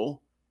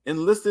Tyrol,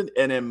 enlisted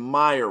an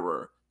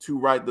admirer to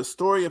write the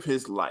story of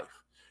his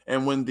life.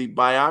 And when the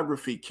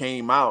biography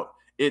came out,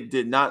 it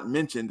did not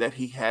mention that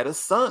he had a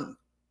son.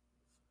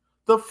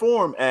 The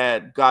Forum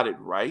ad got it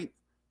right.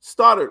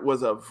 Stoddard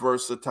was a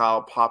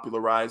versatile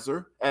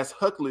popularizer, as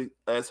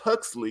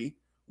Huxley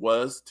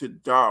was to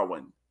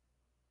Darwin.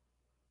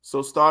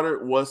 So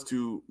Stoddard was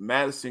to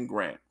Madison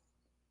Grant.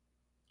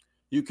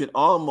 You can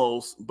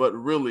almost, but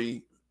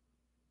really,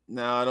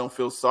 now I don't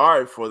feel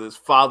sorry for this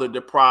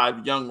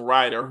father-deprived young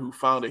writer who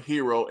found a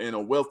hero in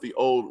a wealthy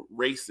old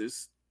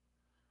racist.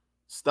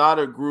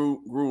 Stoddard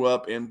grew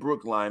up in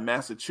Brookline,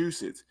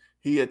 Massachusetts.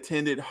 He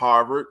attended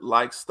Harvard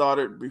like the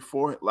Stoddard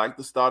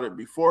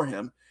before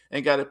him,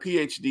 and got a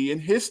PhD in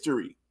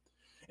history.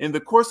 In the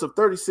course of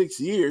 36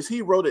 years,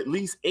 he wrote at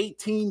least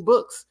 18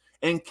 books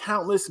and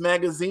countless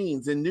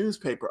magazines and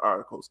newspaper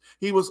articles.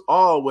 He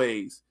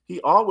always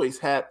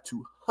had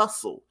to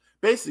hustle.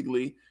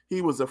 Basically,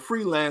 he was a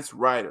freelance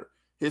writer.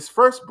 His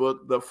first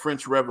book, The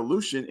French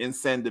Revolution in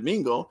San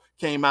Domingo,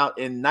 came out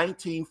in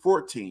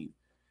 1914,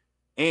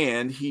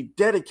 and he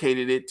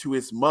dedicated it to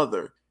his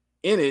mother.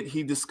 In it,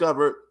 he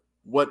discovered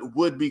what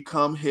would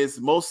become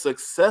his most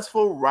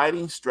successful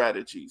writing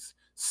strategies,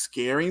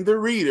 scaring the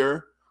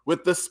reader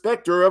with the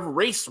specter of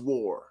race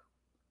war,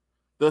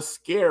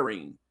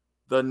 scaring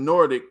the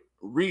Nordic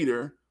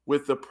reader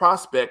with the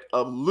prospect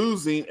of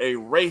losing a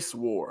race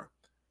war,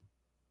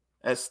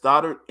 as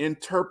Stoddard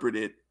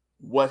interpreted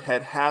what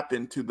had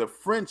happened to the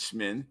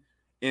Frenchmen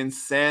in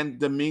San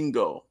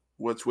Domingo,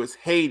 which was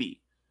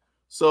Haiti.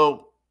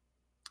 So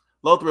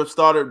Lothrop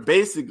Stoddard,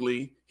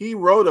 basically, he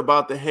wrote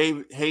about the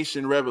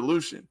Haitian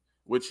Revolution,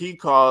 which he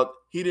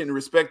didn't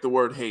respect the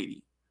word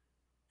Haiti.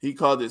 He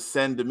called it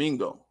San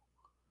Domingo.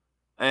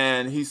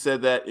 And he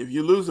said that if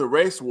you lose a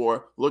race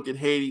war, look at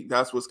Haiti,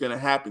 that's what's going to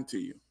happen to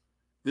you.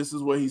 This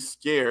is what he's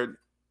scared.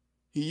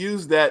 He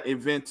used that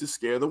event to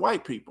scare the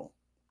white people.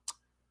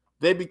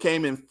 They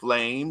became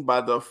inflamed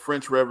by the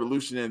French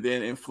Revolution and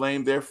then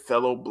inflamed their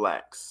fellow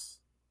blacks.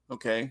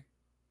 Okay?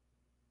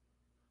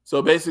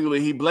 So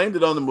basically, he blamed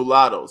it on the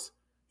mulattoes.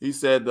 He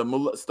said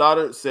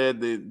Stoddard said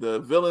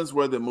the villains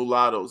were the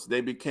mulattoes.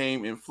 They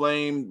became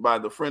inflamed by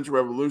the French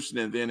Revolution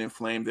and then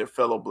inflamed their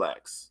fellow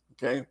blacks.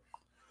 Okay?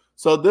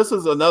 So this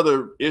is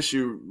another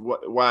issue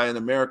why in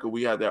America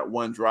we have that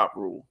one drop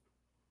rule,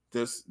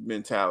 this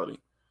mentality.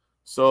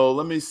 So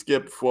let me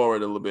skip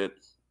forward a little bit.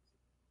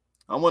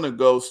 I want to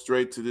go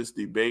straight to this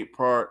debate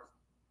part.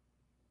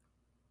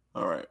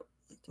 All right.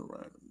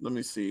 Let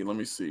me see.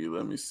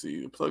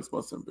 The plugs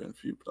must have been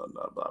few, blah,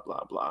 blah, blah,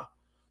 blah, blah.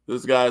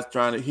 This guy's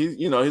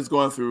he's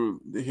going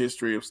through the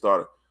history of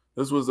Stoddard.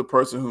 This was the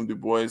person whom Du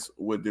Bois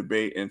would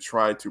debate and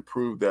try to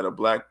prove that a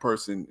black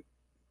person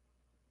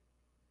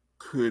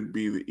could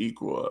be the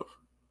equal of.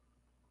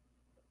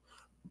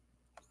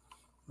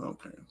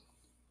 Okay.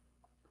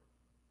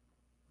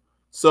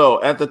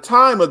 So at the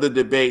time of the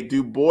debate,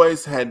 Du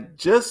Bois had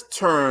just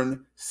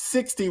turned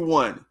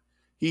 61.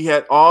 He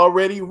had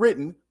already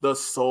written The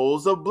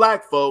Souls of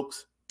Black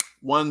Folks,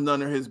 one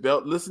under his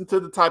belt. Listen to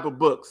the type of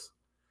books.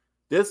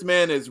 This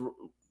man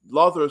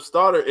Lothrop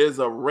Stoddard is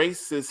a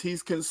racist.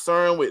 He's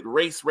concerned with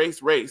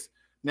race.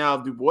 Now,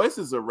 Du Bois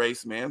is a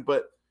race man,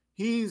 but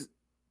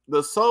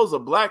the Souls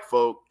of Black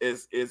Folk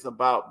is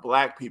about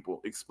Black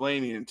people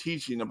explaining and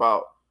teaching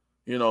about,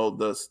 you know,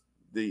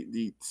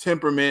 the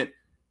temperament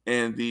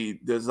and the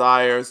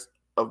desires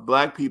of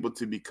Black people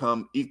to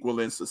become equal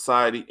in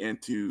society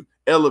and to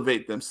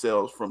elevate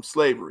themselves from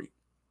slavery.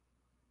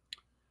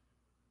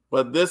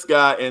 But this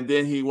guy, and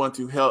then he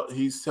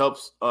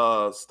helps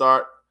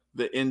start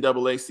the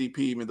NAACP,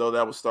 even though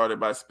that was started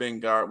by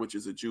Spengard, which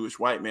is a Jewish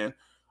white man.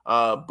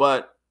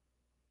 But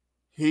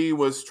he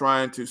was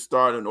trying to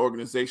start an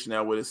organization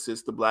that would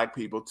assist the Black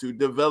people to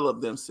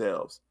develop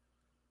themselves.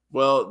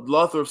 Well,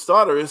 Lothrop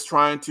Stoddard is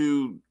trying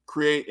to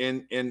create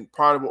in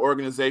part of an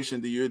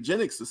organization, the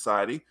Eugenics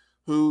Society,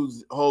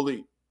 whose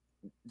holy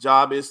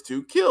job is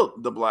to kill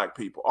the Black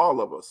people, all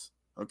of us.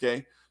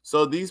 Okay,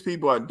 so these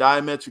people are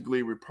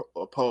diametrically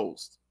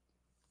opposed.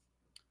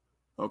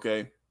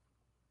 Okay,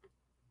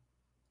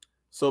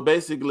 so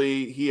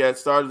basically, he had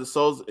started the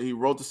Souls. He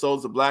wrote the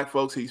Souls of Black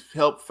Folks. He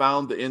helped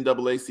found the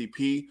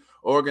NAACP,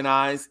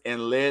 organized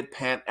and led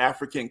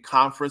Pan-African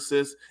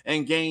conferences,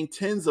 and gained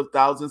tens of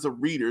thousands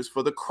of readers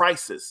for The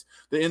Crisis,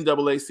 the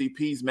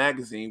NAACP's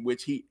magazine,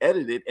 which he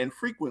edited and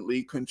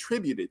frequently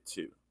contributed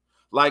to.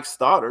 Like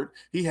Stoddard,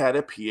 he had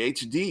a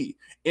PhD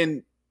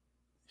in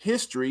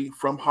history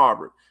from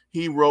Harvard.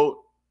 He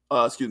wore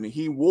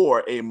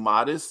a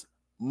modest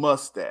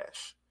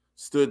mustache,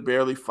 stood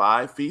barely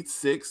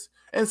 5'6",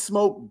 and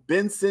smoked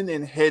Benson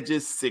and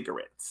Hedges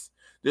cigarettes.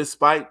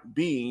 Despite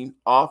being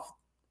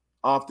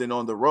often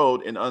on the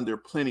road and under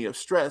plenty of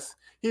stress,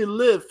 he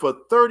lived for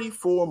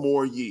 34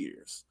 more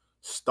years.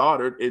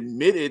 Stoddard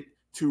admitted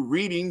to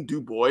reading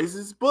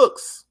Dubois's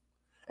books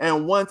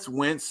and once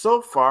went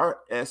so far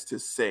as to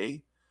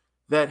say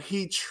that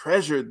he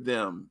treasured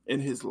them in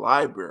his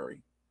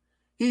library.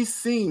 He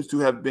seems to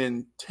have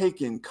been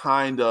taking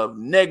kind of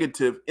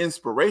negative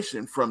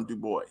inspiration from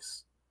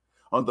Dubois.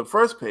 On the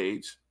first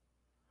page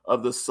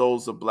of The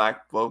Souls of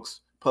Black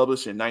Folks,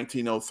 published in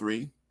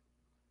 1903,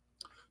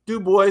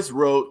 Dubois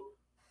wrote,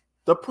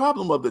 "The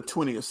problem of the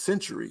 20th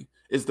century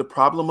is the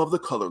problem of the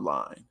color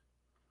line."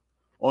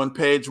 On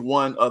page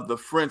 1 of The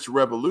French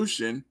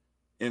Revolution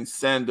in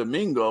San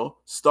Domingo,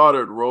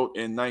 Stoddard wrote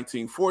in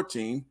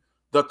 1914,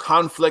 "The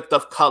conflict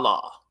of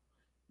color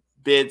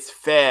bids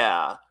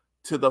fair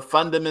to the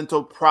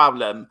fundamental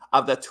problem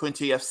of the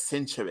 20th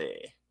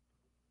century."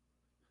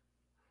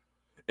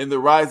 In The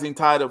Rising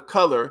Tide of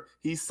Color,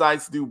 he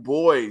cites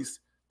Dubois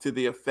to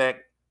the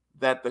effect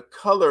that the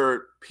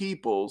colored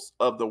peoples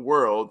of the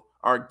world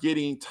are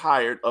getting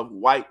tired of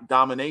white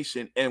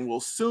domination and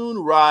will soon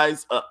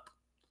rise up.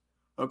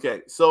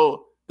 Okay,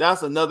 so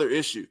that's another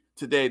issue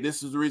today.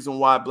 This is the reason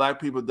why Black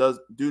people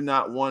do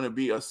not want to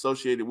be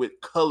associated with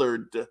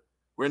colored.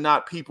 We're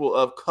not people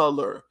of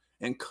color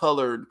and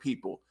colored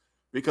people,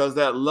 because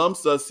that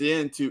lumps us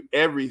into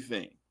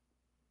everything,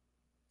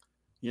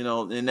 you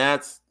know, and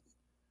that's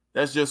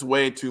just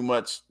way too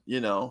much, you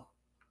know,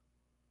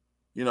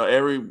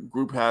 every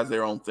group has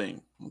their own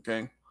thing.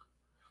 Okay.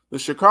 The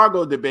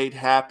Chicago debate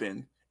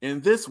happened in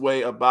this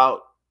way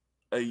about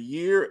a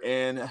year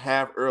and a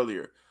half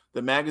earlier.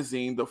 The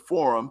magazine, The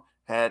Forum,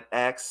 had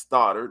asked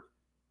Stoddard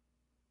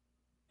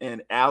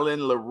and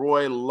Alan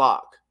Leroy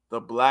Locke, the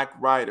Black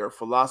writer,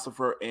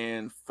 philosopher,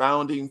 and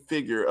founding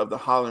figure of the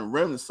Harlem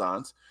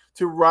Renaissance,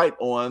 to write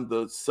on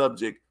the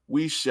subject,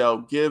 "We Shall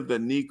Give the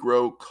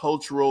Negro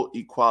Cultural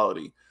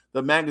Equality."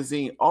 The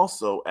magazine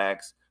also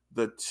asked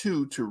the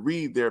two to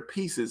read their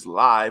pieces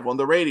live on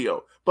the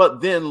radio.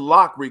 But then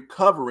Locke,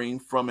 recovering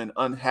from an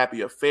unhappy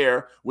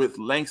affair with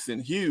Langston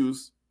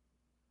Hughes,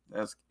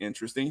 that's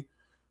interesting,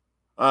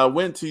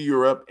 went to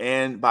Europe,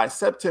 and by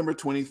September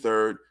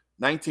 23rd,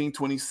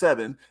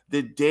 1927,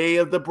 the day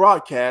of the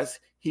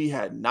broadcast, he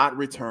had not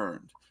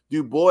returned.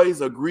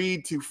 Dubois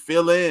agreed to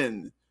fill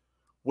in.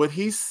 What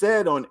he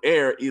said on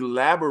air,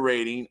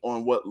 elaborating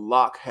on what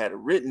Locke had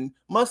written,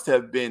 must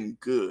have been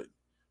good,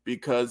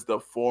 because the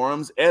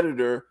Forum's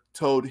editor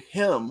told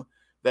him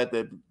that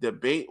the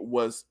debate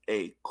was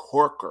a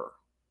corker.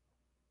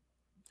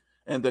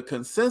 And the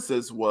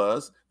consensus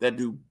was that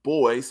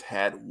Dubois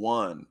had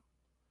won.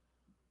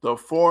 The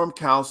Forum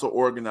Council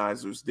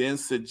organizers then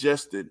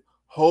suggested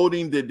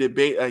holding the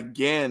debate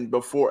again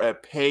before a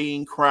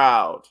paying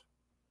crowd.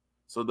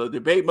 So the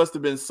debate must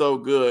have been so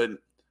good,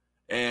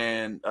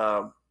 and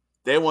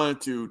they wanted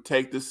to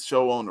take this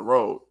show on the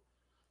road.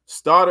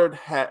 Stoddard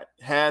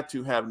had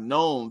to have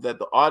known that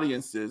the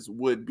audiences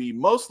would be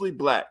mostly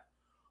Black.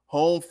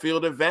 Home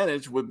field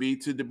advantage would be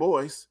to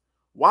Dubois.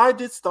 Why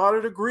did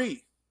Stoddard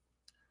agree?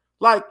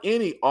 Like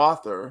any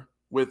author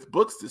with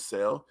books to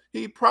sell,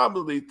 he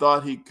probably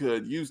thought he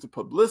could use the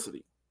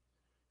publicity.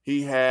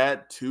 He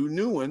had two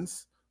new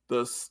ones,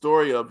 The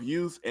Story of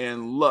Youth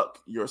and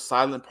Luck, Your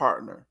Silent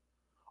Partner.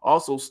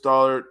 Also,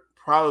 Stoddard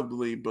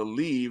probably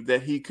believed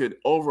that he could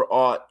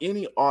overawe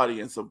any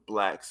audience of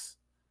Blacks.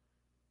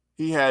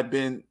 He had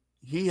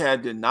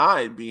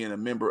denied being a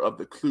member of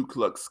the Ku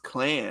Klux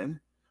Klan,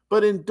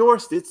 but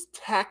endorsed its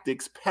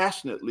tactics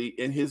passionately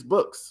in his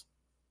books.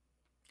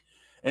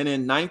 And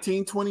in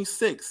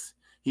 1926,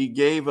 he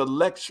gave a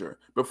lecture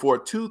before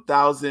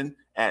 2,000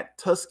 at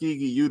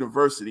Tuskegee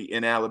University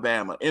in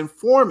Alabama,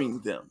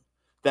 informing them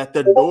that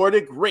the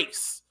Nordic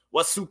race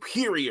was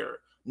superior,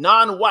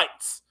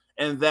 non-whites,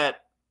 and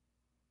that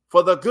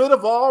for the good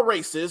of all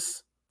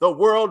races, the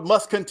world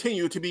must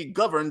continue to be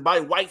governed by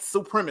white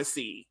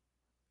supremacy.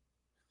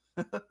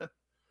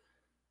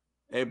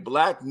 A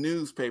black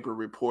newspaper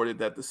reported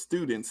that the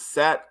students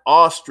sat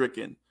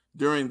awe-stricken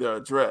during the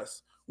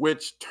address,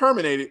 which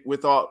terminated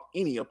without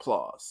any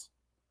applause.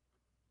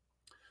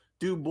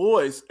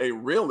 Dubois, a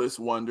realist,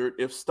 wondered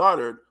if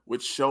Stoddard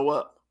would show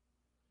up.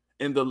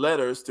 In the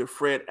letters to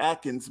Fred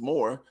Atkins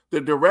Moore, the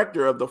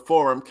director of the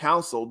Forum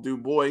Council,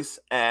 Dubois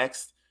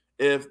asked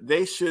if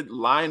they should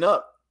line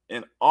up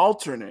an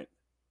alternate.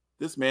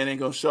 This man ain't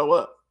gonna show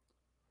up.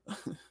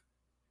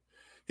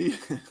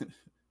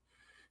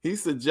 He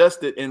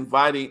suggested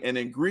inviting an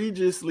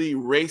egregiously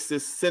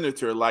racist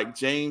senator like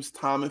James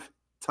Thomas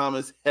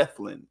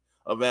Heflin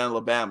of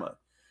Alabama.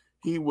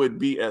 He would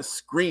be a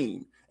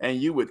scream, and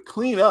you would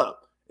clean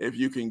up if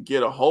you can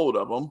get a hold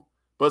of him.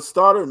 But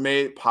Stoddard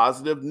made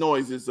positive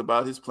noises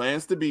about his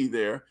plans to be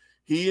there.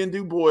 He and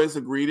Dubois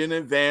agreed in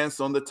advance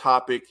on the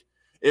topic.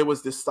 It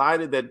was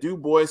decided that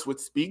Dubois would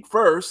speak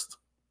first.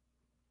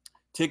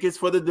 Tickets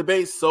for the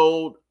debate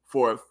sold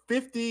for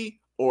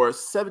 50 or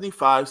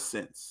 75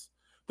 cents.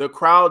 The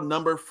crowd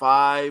numbered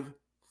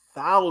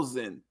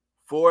 5,000,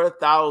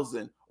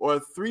 4,000, or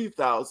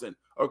 3,000,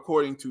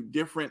 according to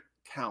different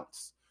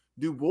counts.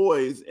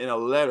 Dubois, in a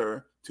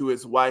letter to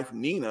his wife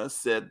Nina,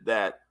 said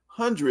that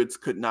hundreds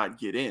could not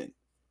get in.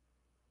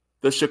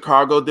 The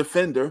Chicago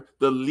Defender,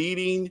 the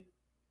leading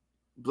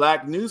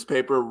black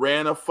newspaper,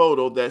 ran a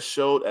photo that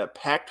showed a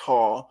packed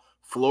hall,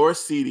 floor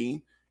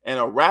seating, and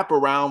a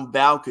wraparound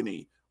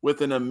balcony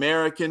with an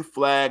American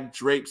flag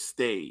draped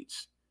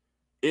stage.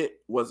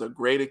 It was a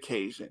great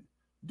occasion.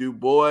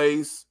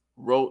 Dubois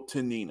wrote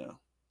to Nina.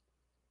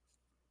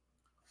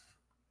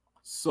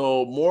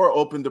 So Moore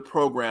opened the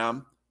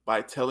program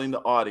by telling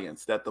the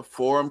audience that the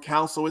Forum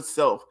Council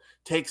itself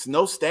takes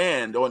no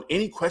stand on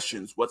any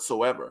questions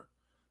whatsoever.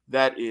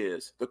 That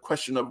is, the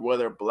question of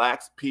whether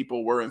black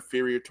people were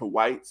inferior to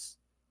whites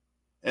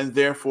and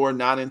therefore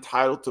not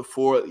entitled to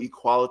full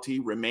equality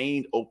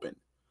remained open.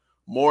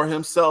 Moore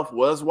himself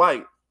was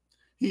white.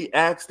 He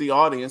asked the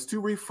audience to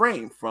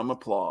refrain from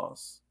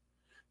applause.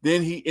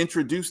 Then he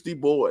introduced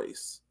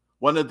Dubois,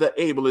 one of the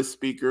ablest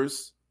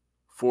speakers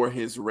for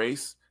his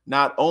race,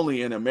 not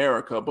only in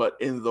America, but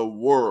in the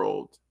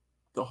world,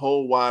 the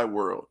whole wide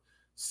world,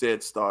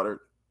 said Stoddard,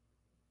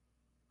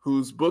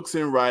 whose books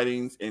and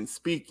writings and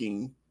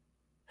speaking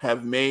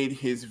have made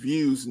his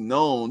views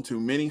known to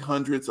many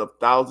hundreds of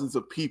thousands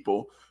of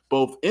people,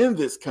 both in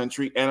this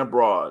country and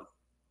abroad.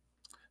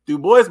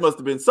 Dubois must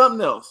have been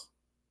something else.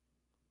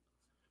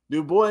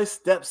 Dubois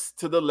steps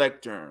to the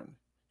lectern.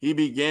 He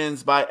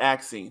begins by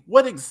asking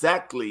what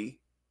exactly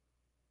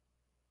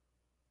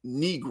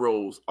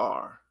Negroes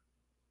are.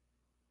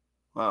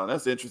 Wow,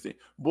 that's interesting.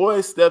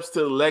 Boy steps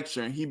to the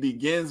lectern. He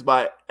begins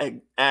by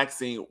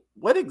asking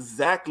what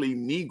exactly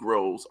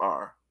Negroes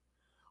are.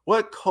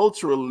 What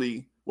cultural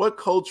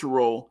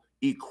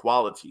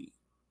equality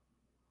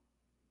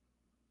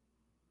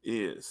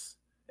is,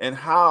 and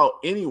how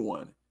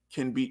anyone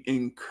can be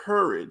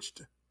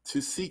encouraged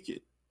to seek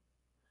it.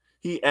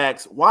 He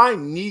asks why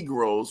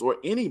Negroes or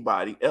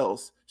anybody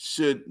else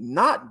should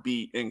not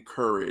be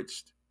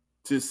encouraged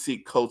to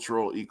seek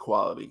cultural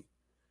equality.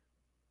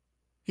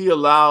 He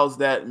allows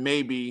that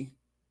maybe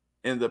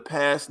in the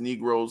past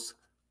Negroes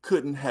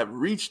couldn't have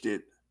reached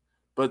it,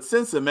 but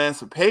since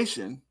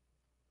emancipation,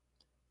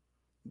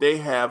 they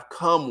have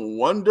come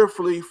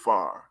wonderfully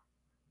far,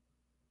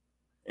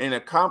 an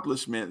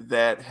accomplishment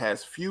that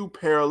has few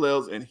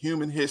parallels in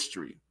human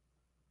history.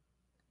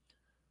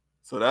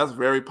 So that's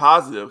very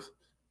positive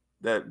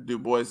that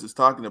Dubois is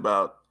talking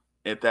about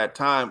at that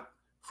time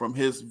from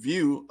his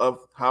view of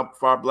how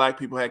far black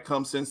people had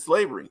come since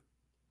slavery.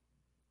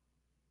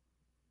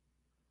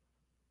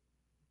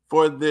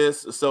 For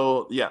this,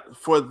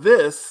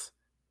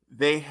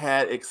 they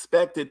had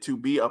expected to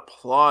be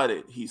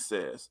applauded, he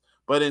says.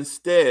 But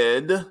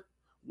instead,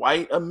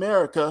 white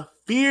America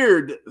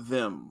feared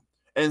them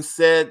and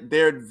said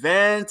their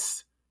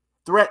advance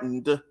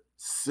threatened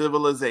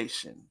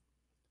civilization,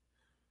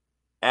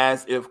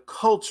 as if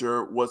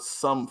culture was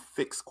some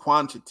fixed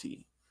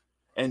quantity,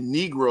 and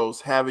Negroes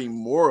having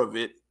more of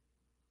it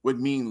would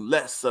mean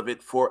less of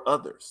it for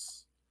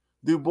others.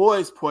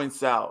 Dubois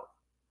points out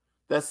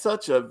that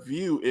such a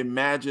view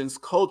imagines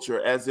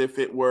culture as if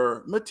it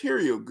were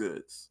material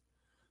goods,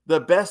 the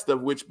best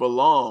of which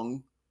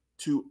belong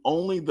to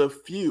only the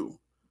few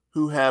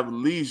who have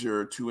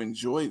leisure to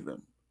enjoy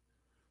them.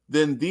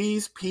 Then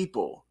these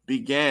people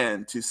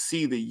began to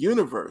see the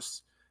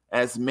universe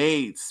as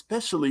made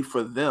specially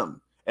for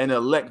them and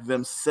elect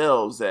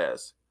themselves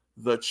as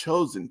the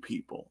chosen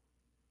people.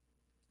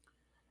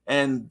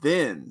 And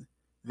then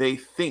they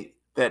think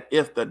that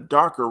if the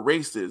darker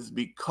races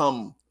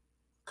come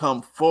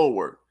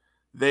forward,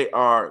 they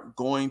are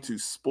going to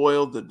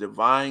spoil the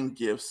divine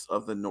gifts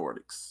of the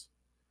Nordics.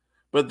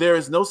 But there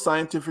is no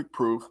scientific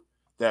proof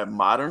that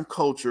modern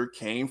culture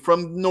came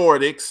from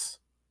Nordics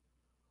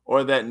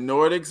or that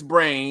Nordics'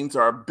 brains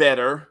are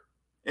better.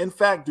 In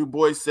fact,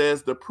 Dubois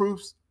says the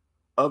proofs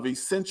of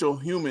essential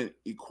human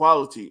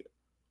equality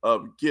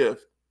of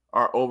gift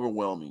are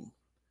overwhelming.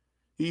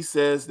 He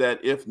says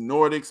that if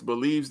Nordics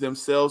believes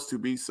themselves to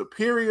be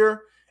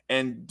superior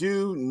and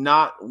do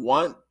not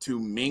want to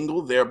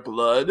mingle their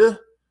blood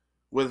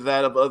with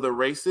that of other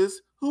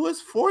races, who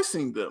is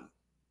forcing them?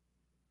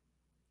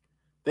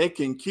 They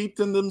can keep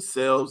them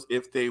themselves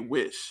if they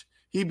wish.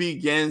 He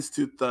begins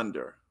to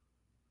thunder.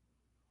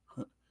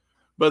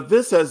 But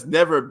this has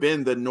never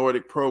been the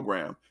Nordic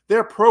program.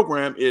 Their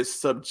program is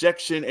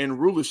subjection and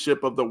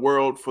rulership of the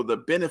world for the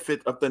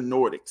benefit of the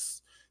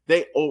Nordics.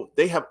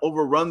 They have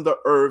overrun the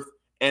earth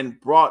and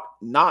brought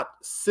not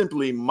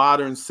simply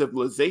modern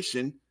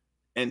civilization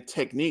and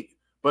technique,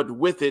 but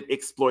with it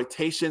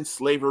exploitation,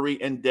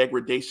 slavery, and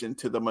degradation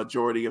to the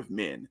majority of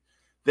men.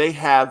 They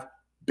have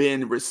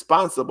been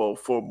responsible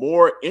for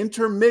more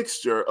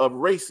intermixture of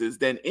races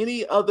than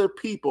any other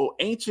people,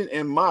 ancient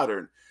and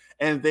modern,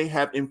 and they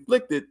have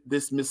inflicted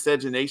this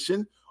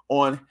miscegenation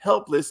on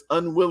helpless,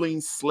 unwilling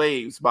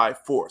slaves by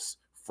force,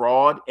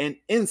 fraud, and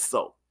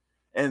insult.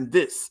 And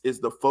this is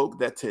the folk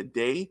that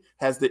today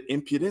has the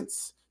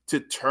impudence to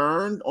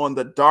turn on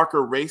the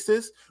darker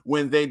races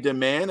when they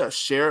demand a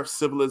share of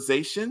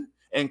civilization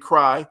and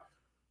cry,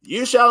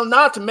 "You shall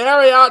not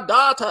marry our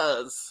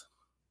daughters."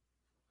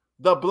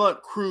 The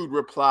blunt, crude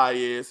reply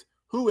is,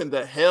 "Who in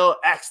the hell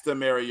asked to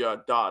marry your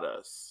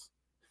daughters?"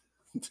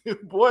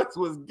 Dubois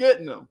was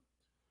getting them.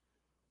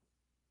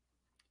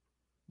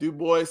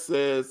 Dubois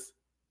says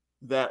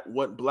that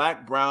what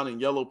black, brown,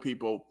 and yellow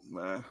people,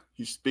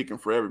 he's speaking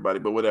for everybody,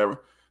 but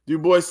whatever.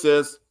 Dubois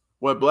says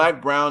what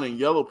black, brown, and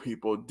yellow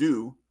people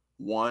do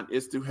want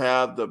is to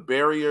have the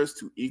barriers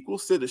to equal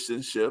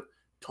citizenship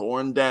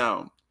torn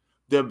down.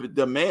 The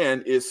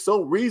demand is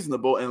so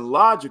reasonable and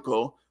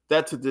logical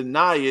that to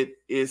deny it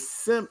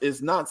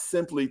is not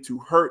simply to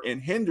hurt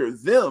and hinder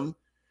them,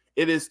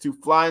 it is to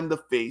fly in the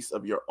face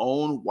of your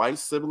own white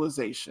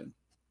civilization.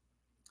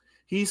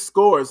 He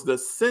scores the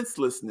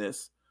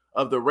senselessness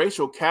of the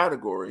racial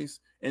categories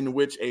in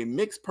which a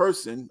mixed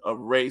person of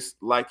race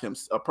like him,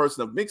 a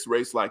person of mixed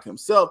race like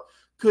himself,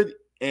 could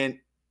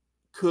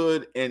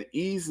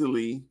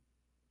easily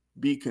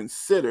be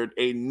considered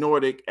a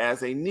Nordic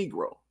as a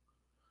Negro.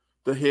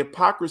 The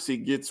hypocrisy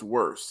gets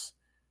worse.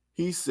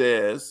 He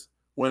says,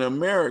 when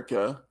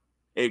America,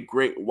 a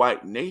great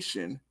white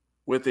nation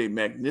with a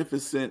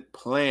magnificent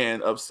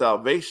plan of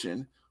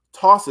salvation,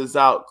 tosses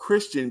out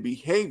Christian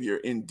behavior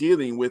in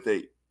dealing with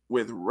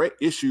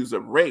issues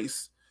of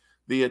race,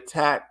 the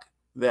attack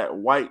that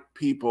white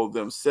people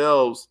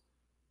themselves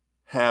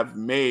have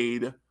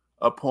made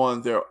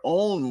upon their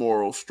own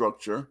moral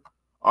structure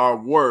are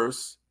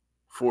worse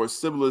for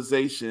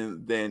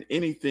civilization than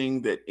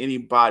anything that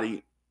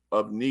anybody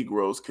of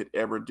Negroes could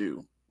ever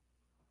do.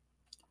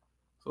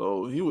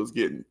 So he was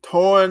getting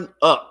torn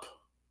up.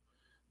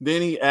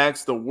 Then he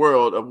asked the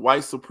world of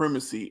white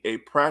supremacy a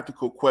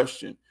practical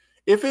question.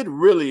 If it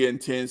really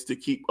intends to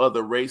keep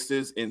other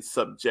races in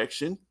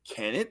subjection,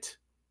 can it?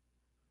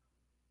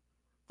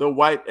 The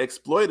white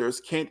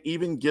exploiters can't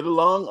even get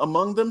along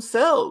among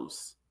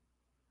themselves,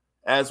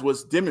 as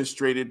was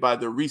demonstrated by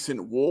the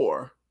recent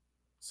war.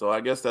 So I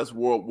guess that's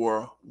World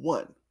War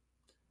I,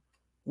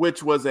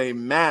 which was a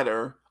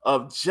matter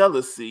of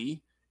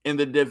jealousy in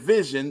the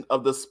division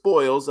of the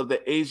spoils of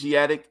the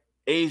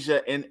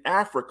Asia and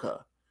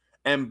Africa,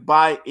 and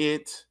by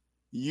it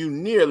you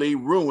nearly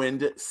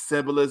ruined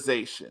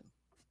civilization.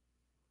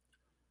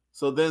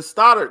 So then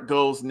Stoddard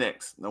goes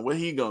next. Now what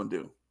he gonna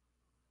do?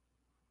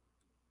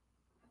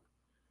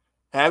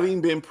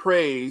 Having been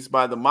praised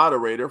by the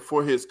moderator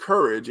for his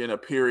courage in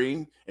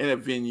appearing in a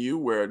venue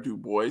where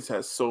Dubois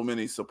has so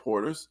many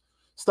supporters,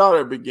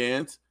 Stoddard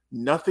begins,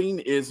 "Nothing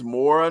is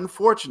more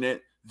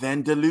unfortunate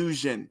than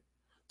delusion.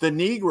 The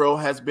Negro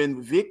has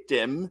been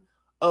victim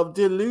of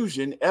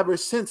delusion ever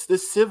since the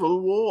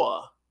Civil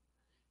War.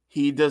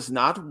 He does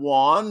not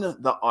warn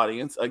the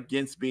audience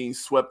against being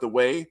swept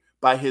away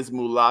by his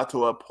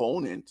mulatto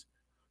opponent,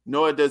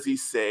 nor does he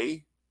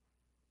say,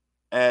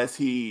 as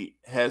he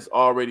has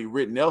already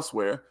written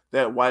elsewhere,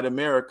 that white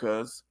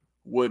Americans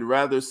would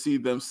rather see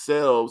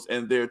themselves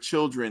and their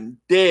children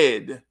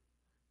dead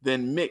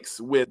than mix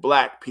with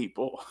black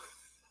people."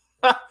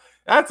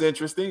 That's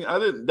interesting.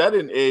 That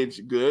didn't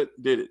age good,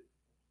 did it?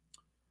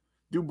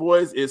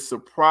 Dubois is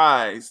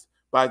surprised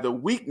by the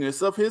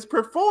weakness of his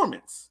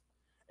performance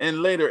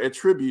and later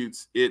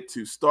attributes it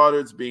to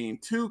Stoddard's being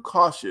too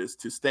cautious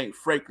to state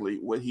frankly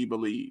what he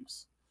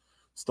believes.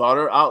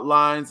 Stoddard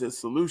outlines a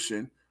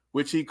solution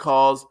which he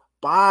calls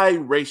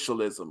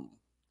biracialism.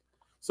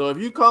 So if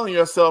you're calling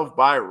yourself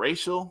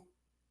biracial,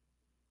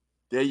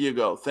 there you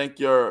go. Thank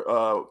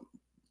your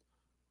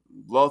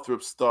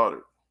Lothrop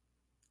Stoddard.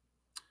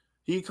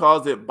 He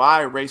calls it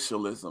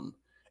biracialism,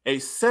 a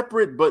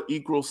separate but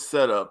equal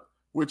setup,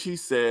 which he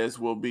says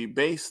will not be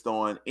based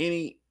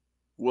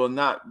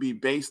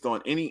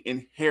on any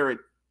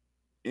inherent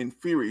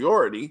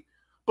inferiority,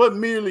 but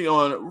merely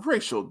on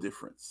racial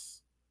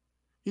difference.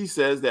 He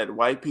says that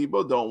white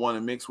people don't want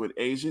to mix with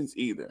Asians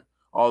either,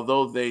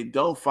 although they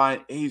don't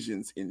find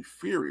Asians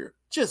inferior,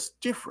 just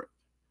different.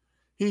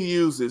 He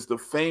uses the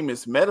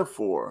famous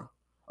metaphor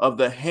of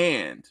the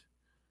hand,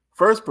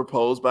 first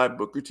proposed by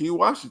Booker T.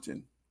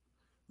 Washington,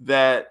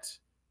 that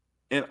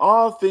in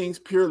all things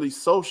purely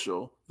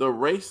social, the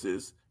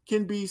races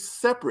can be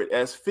separate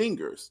as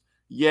fingers,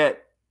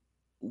 yet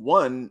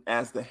one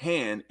as the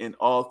hand in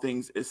all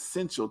things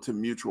essential to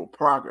mutual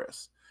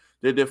progress.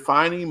 The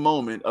defining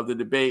moment of the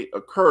debate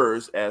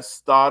occurs as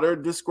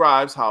Stoddard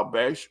describes how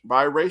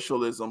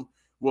biracialism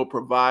will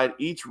provide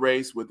each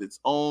race with its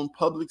own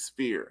public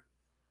sphere.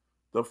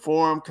 The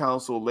Forum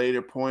Council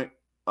later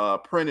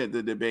printed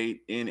the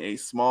debate in a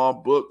small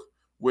book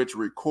which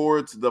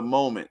records the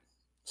moment.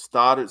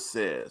 Stoddard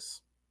says,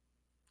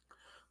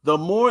 the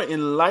more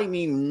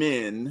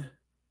enlightened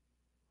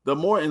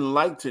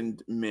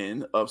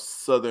men of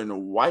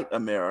Southern white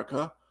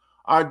America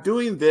are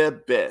doing their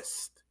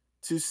best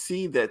to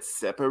see that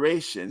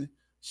separation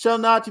shall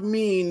not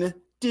mean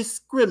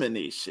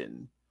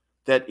discrimination,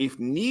 that if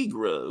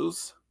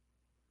Negroes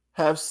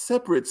have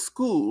separate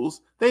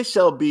schools, they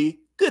shall be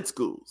good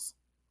schools,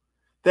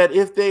 that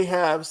if they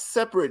have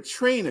separate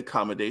train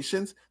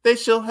accommodations, they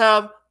shall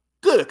have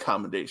good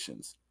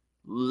accommodations.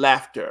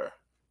 Laughter.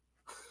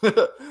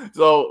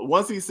 So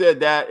once he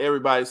said that,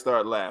 everybody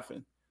started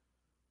laughing.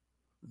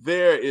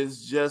 There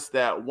is just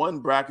that one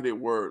bracketed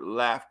word,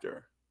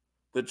 laughter.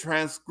 The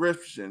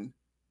transcription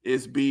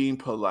is being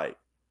polite.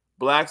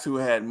 Blacks who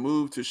had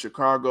moved to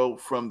Chicago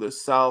from the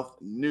South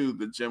knew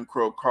the Jim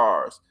Crow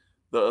cars.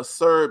 The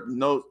absurd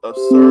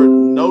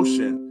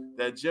notion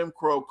that Jim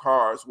Crow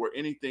cars were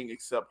anything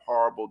except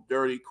horrible,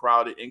 dirty,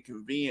 crowded,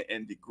 inconvenient,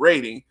 and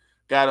degrading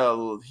got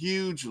a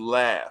huge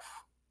laugh.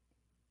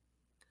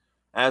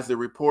 As the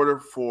reporter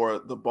for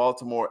the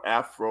Baltimore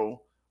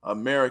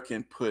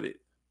Afro-American put it,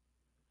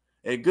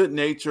 a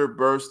good-natured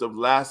burst of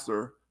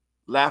laughter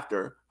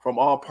from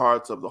all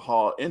parts of the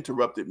hall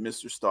interrupted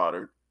Mr.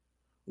 Stoddard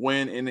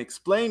when, in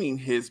explaining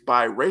his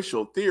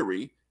biracial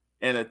theory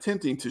and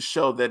attempting to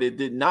show that it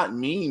did not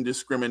mean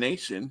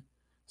discrimination,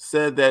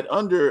 said that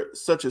under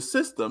such a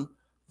system,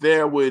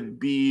 there would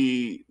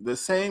be the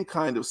same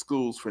kind of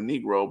schools for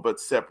Negro, but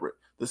separate,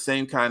 the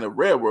same kind of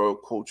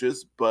railroad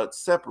coaches, but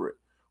separate.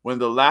 When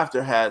the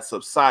laughter had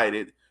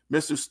subsided,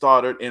 Mr.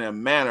 Stoddard, in a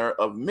manner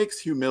of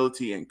mixed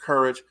humility and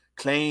courage,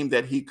 claimed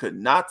that he could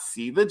not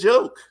see the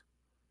joke.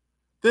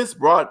 This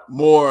brought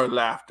more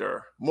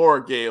laughter,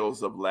 more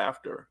gales of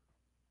laughter.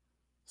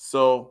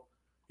 So,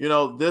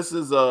 this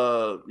is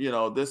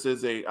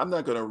I'm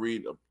not going to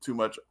read too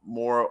much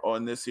more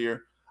on this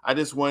here. I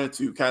just wanted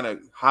to kind of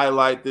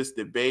highlight this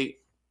debate.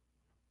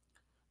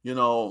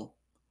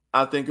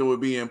 I think it would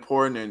be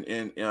important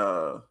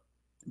and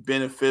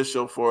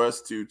beneficial for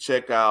us to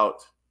check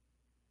out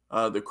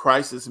the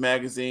Crisis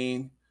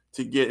magazine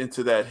to get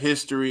into that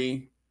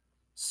history,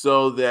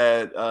 so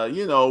that,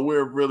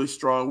 we're really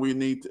strong. We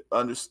need to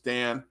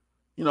understand,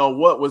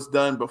 what was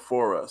done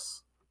before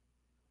us.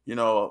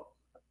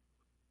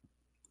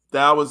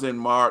 That was in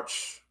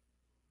March.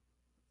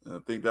 I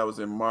think that was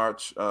in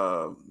March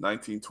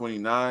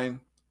 1929.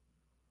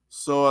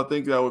 So I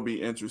think that would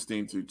be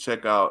interesting to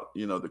check out,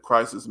 the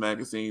Crisis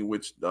magazine,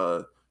 which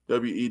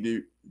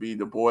W.E.B.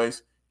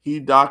 Dubois, he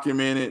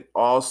documented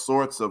all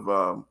sorts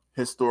of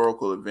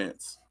historical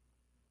events.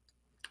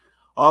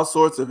 All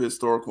sorts of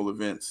historical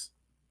events.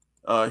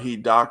 He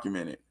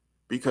documented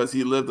because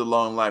he lived a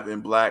long life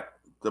in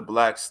the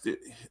black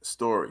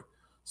story.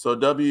 So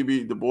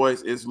W.E.B. Du Bois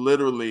is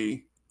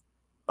literally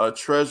a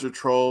treasure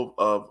trove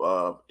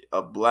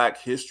of black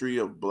history,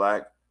 of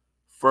black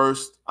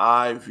first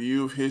eye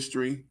view of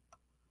history,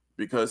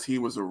 because he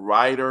was a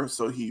writer,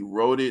 so he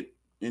wrote it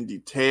in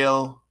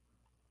detail.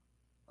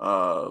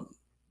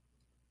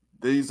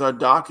 These are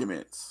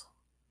documents.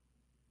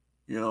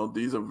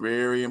 These are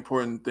very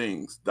important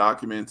things,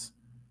 documents.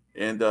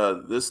 And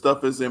this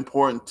stuff is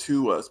important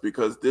to us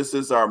because this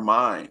is our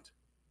mind.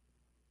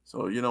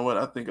 So you know what?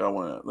 I think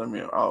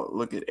I'll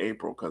look at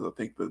April, because I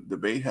think the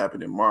debate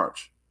happened in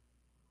March.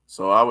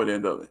 So I would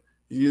end up,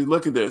 you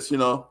look at this, if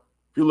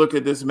you look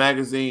at this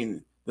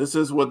magazine, this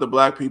is what the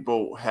black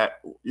people had,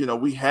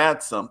 we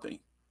had something.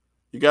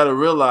 You got to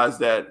realize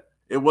that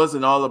it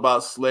wasn't all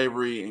about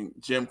slavery and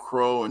Jim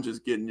Crow and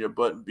just getting your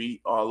butt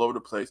beat all over the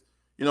place.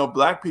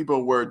 Black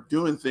people were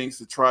doing things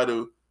to try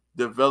to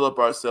develop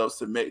ourselves,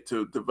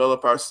 to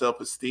develop our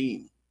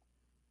self-esteem.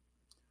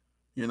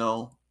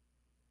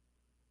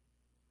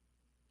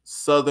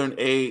 Southern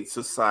Aid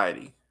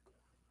Society.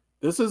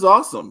 This is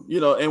awesome,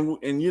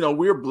 and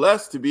we're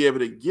blessed to be able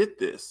to get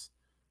this,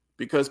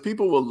 because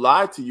people will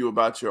lie to you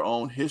about your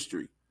own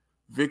history.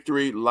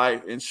 Victory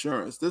Life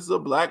Insurance. This is a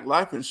black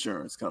life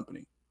insurance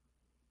company.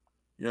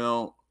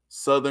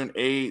 Southern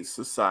Aid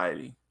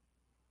Society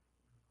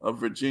of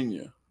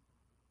Virginia.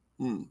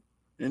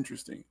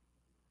 Interesting.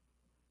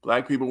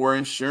 Black people were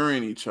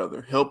insuring each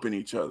other, helping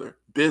each other,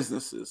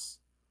 businesses.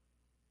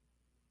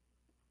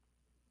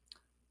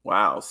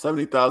 Wow,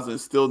 70,000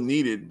 is still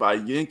needed by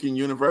Yankee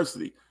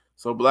University.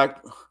 So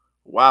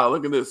wow,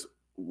 look at this.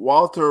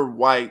 Walter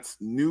White's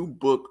new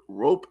book,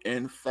 Rope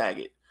and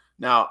Faggot.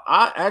 Now,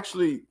 I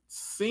actually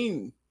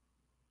seen,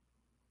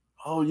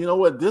 oh, you know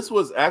what? This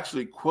was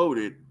actually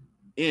quoted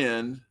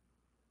in,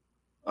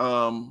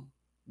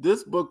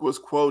 this book was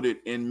quoted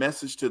in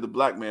Message to the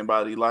Black Man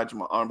by the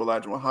Honorable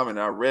Elijah Muhammad.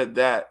 I read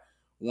that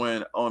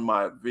when on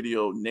my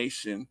Video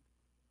Nation.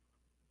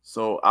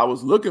 So I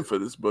was looking for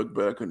this book,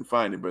 but I couldn't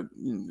find it. But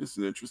this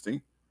is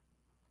interesting.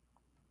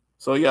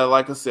 So yeah,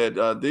 like I said,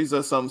 these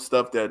are some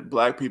stuff that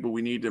Black people,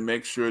 we need to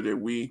make sure that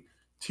we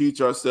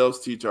teach ourselves,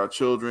 teach our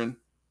children,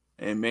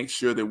 and make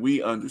sure that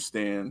we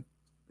understand,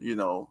 you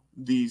know,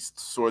 these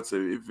sorts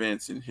of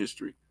events in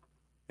history.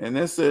 And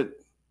that's it.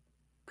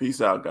 Peace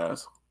out,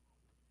 guys.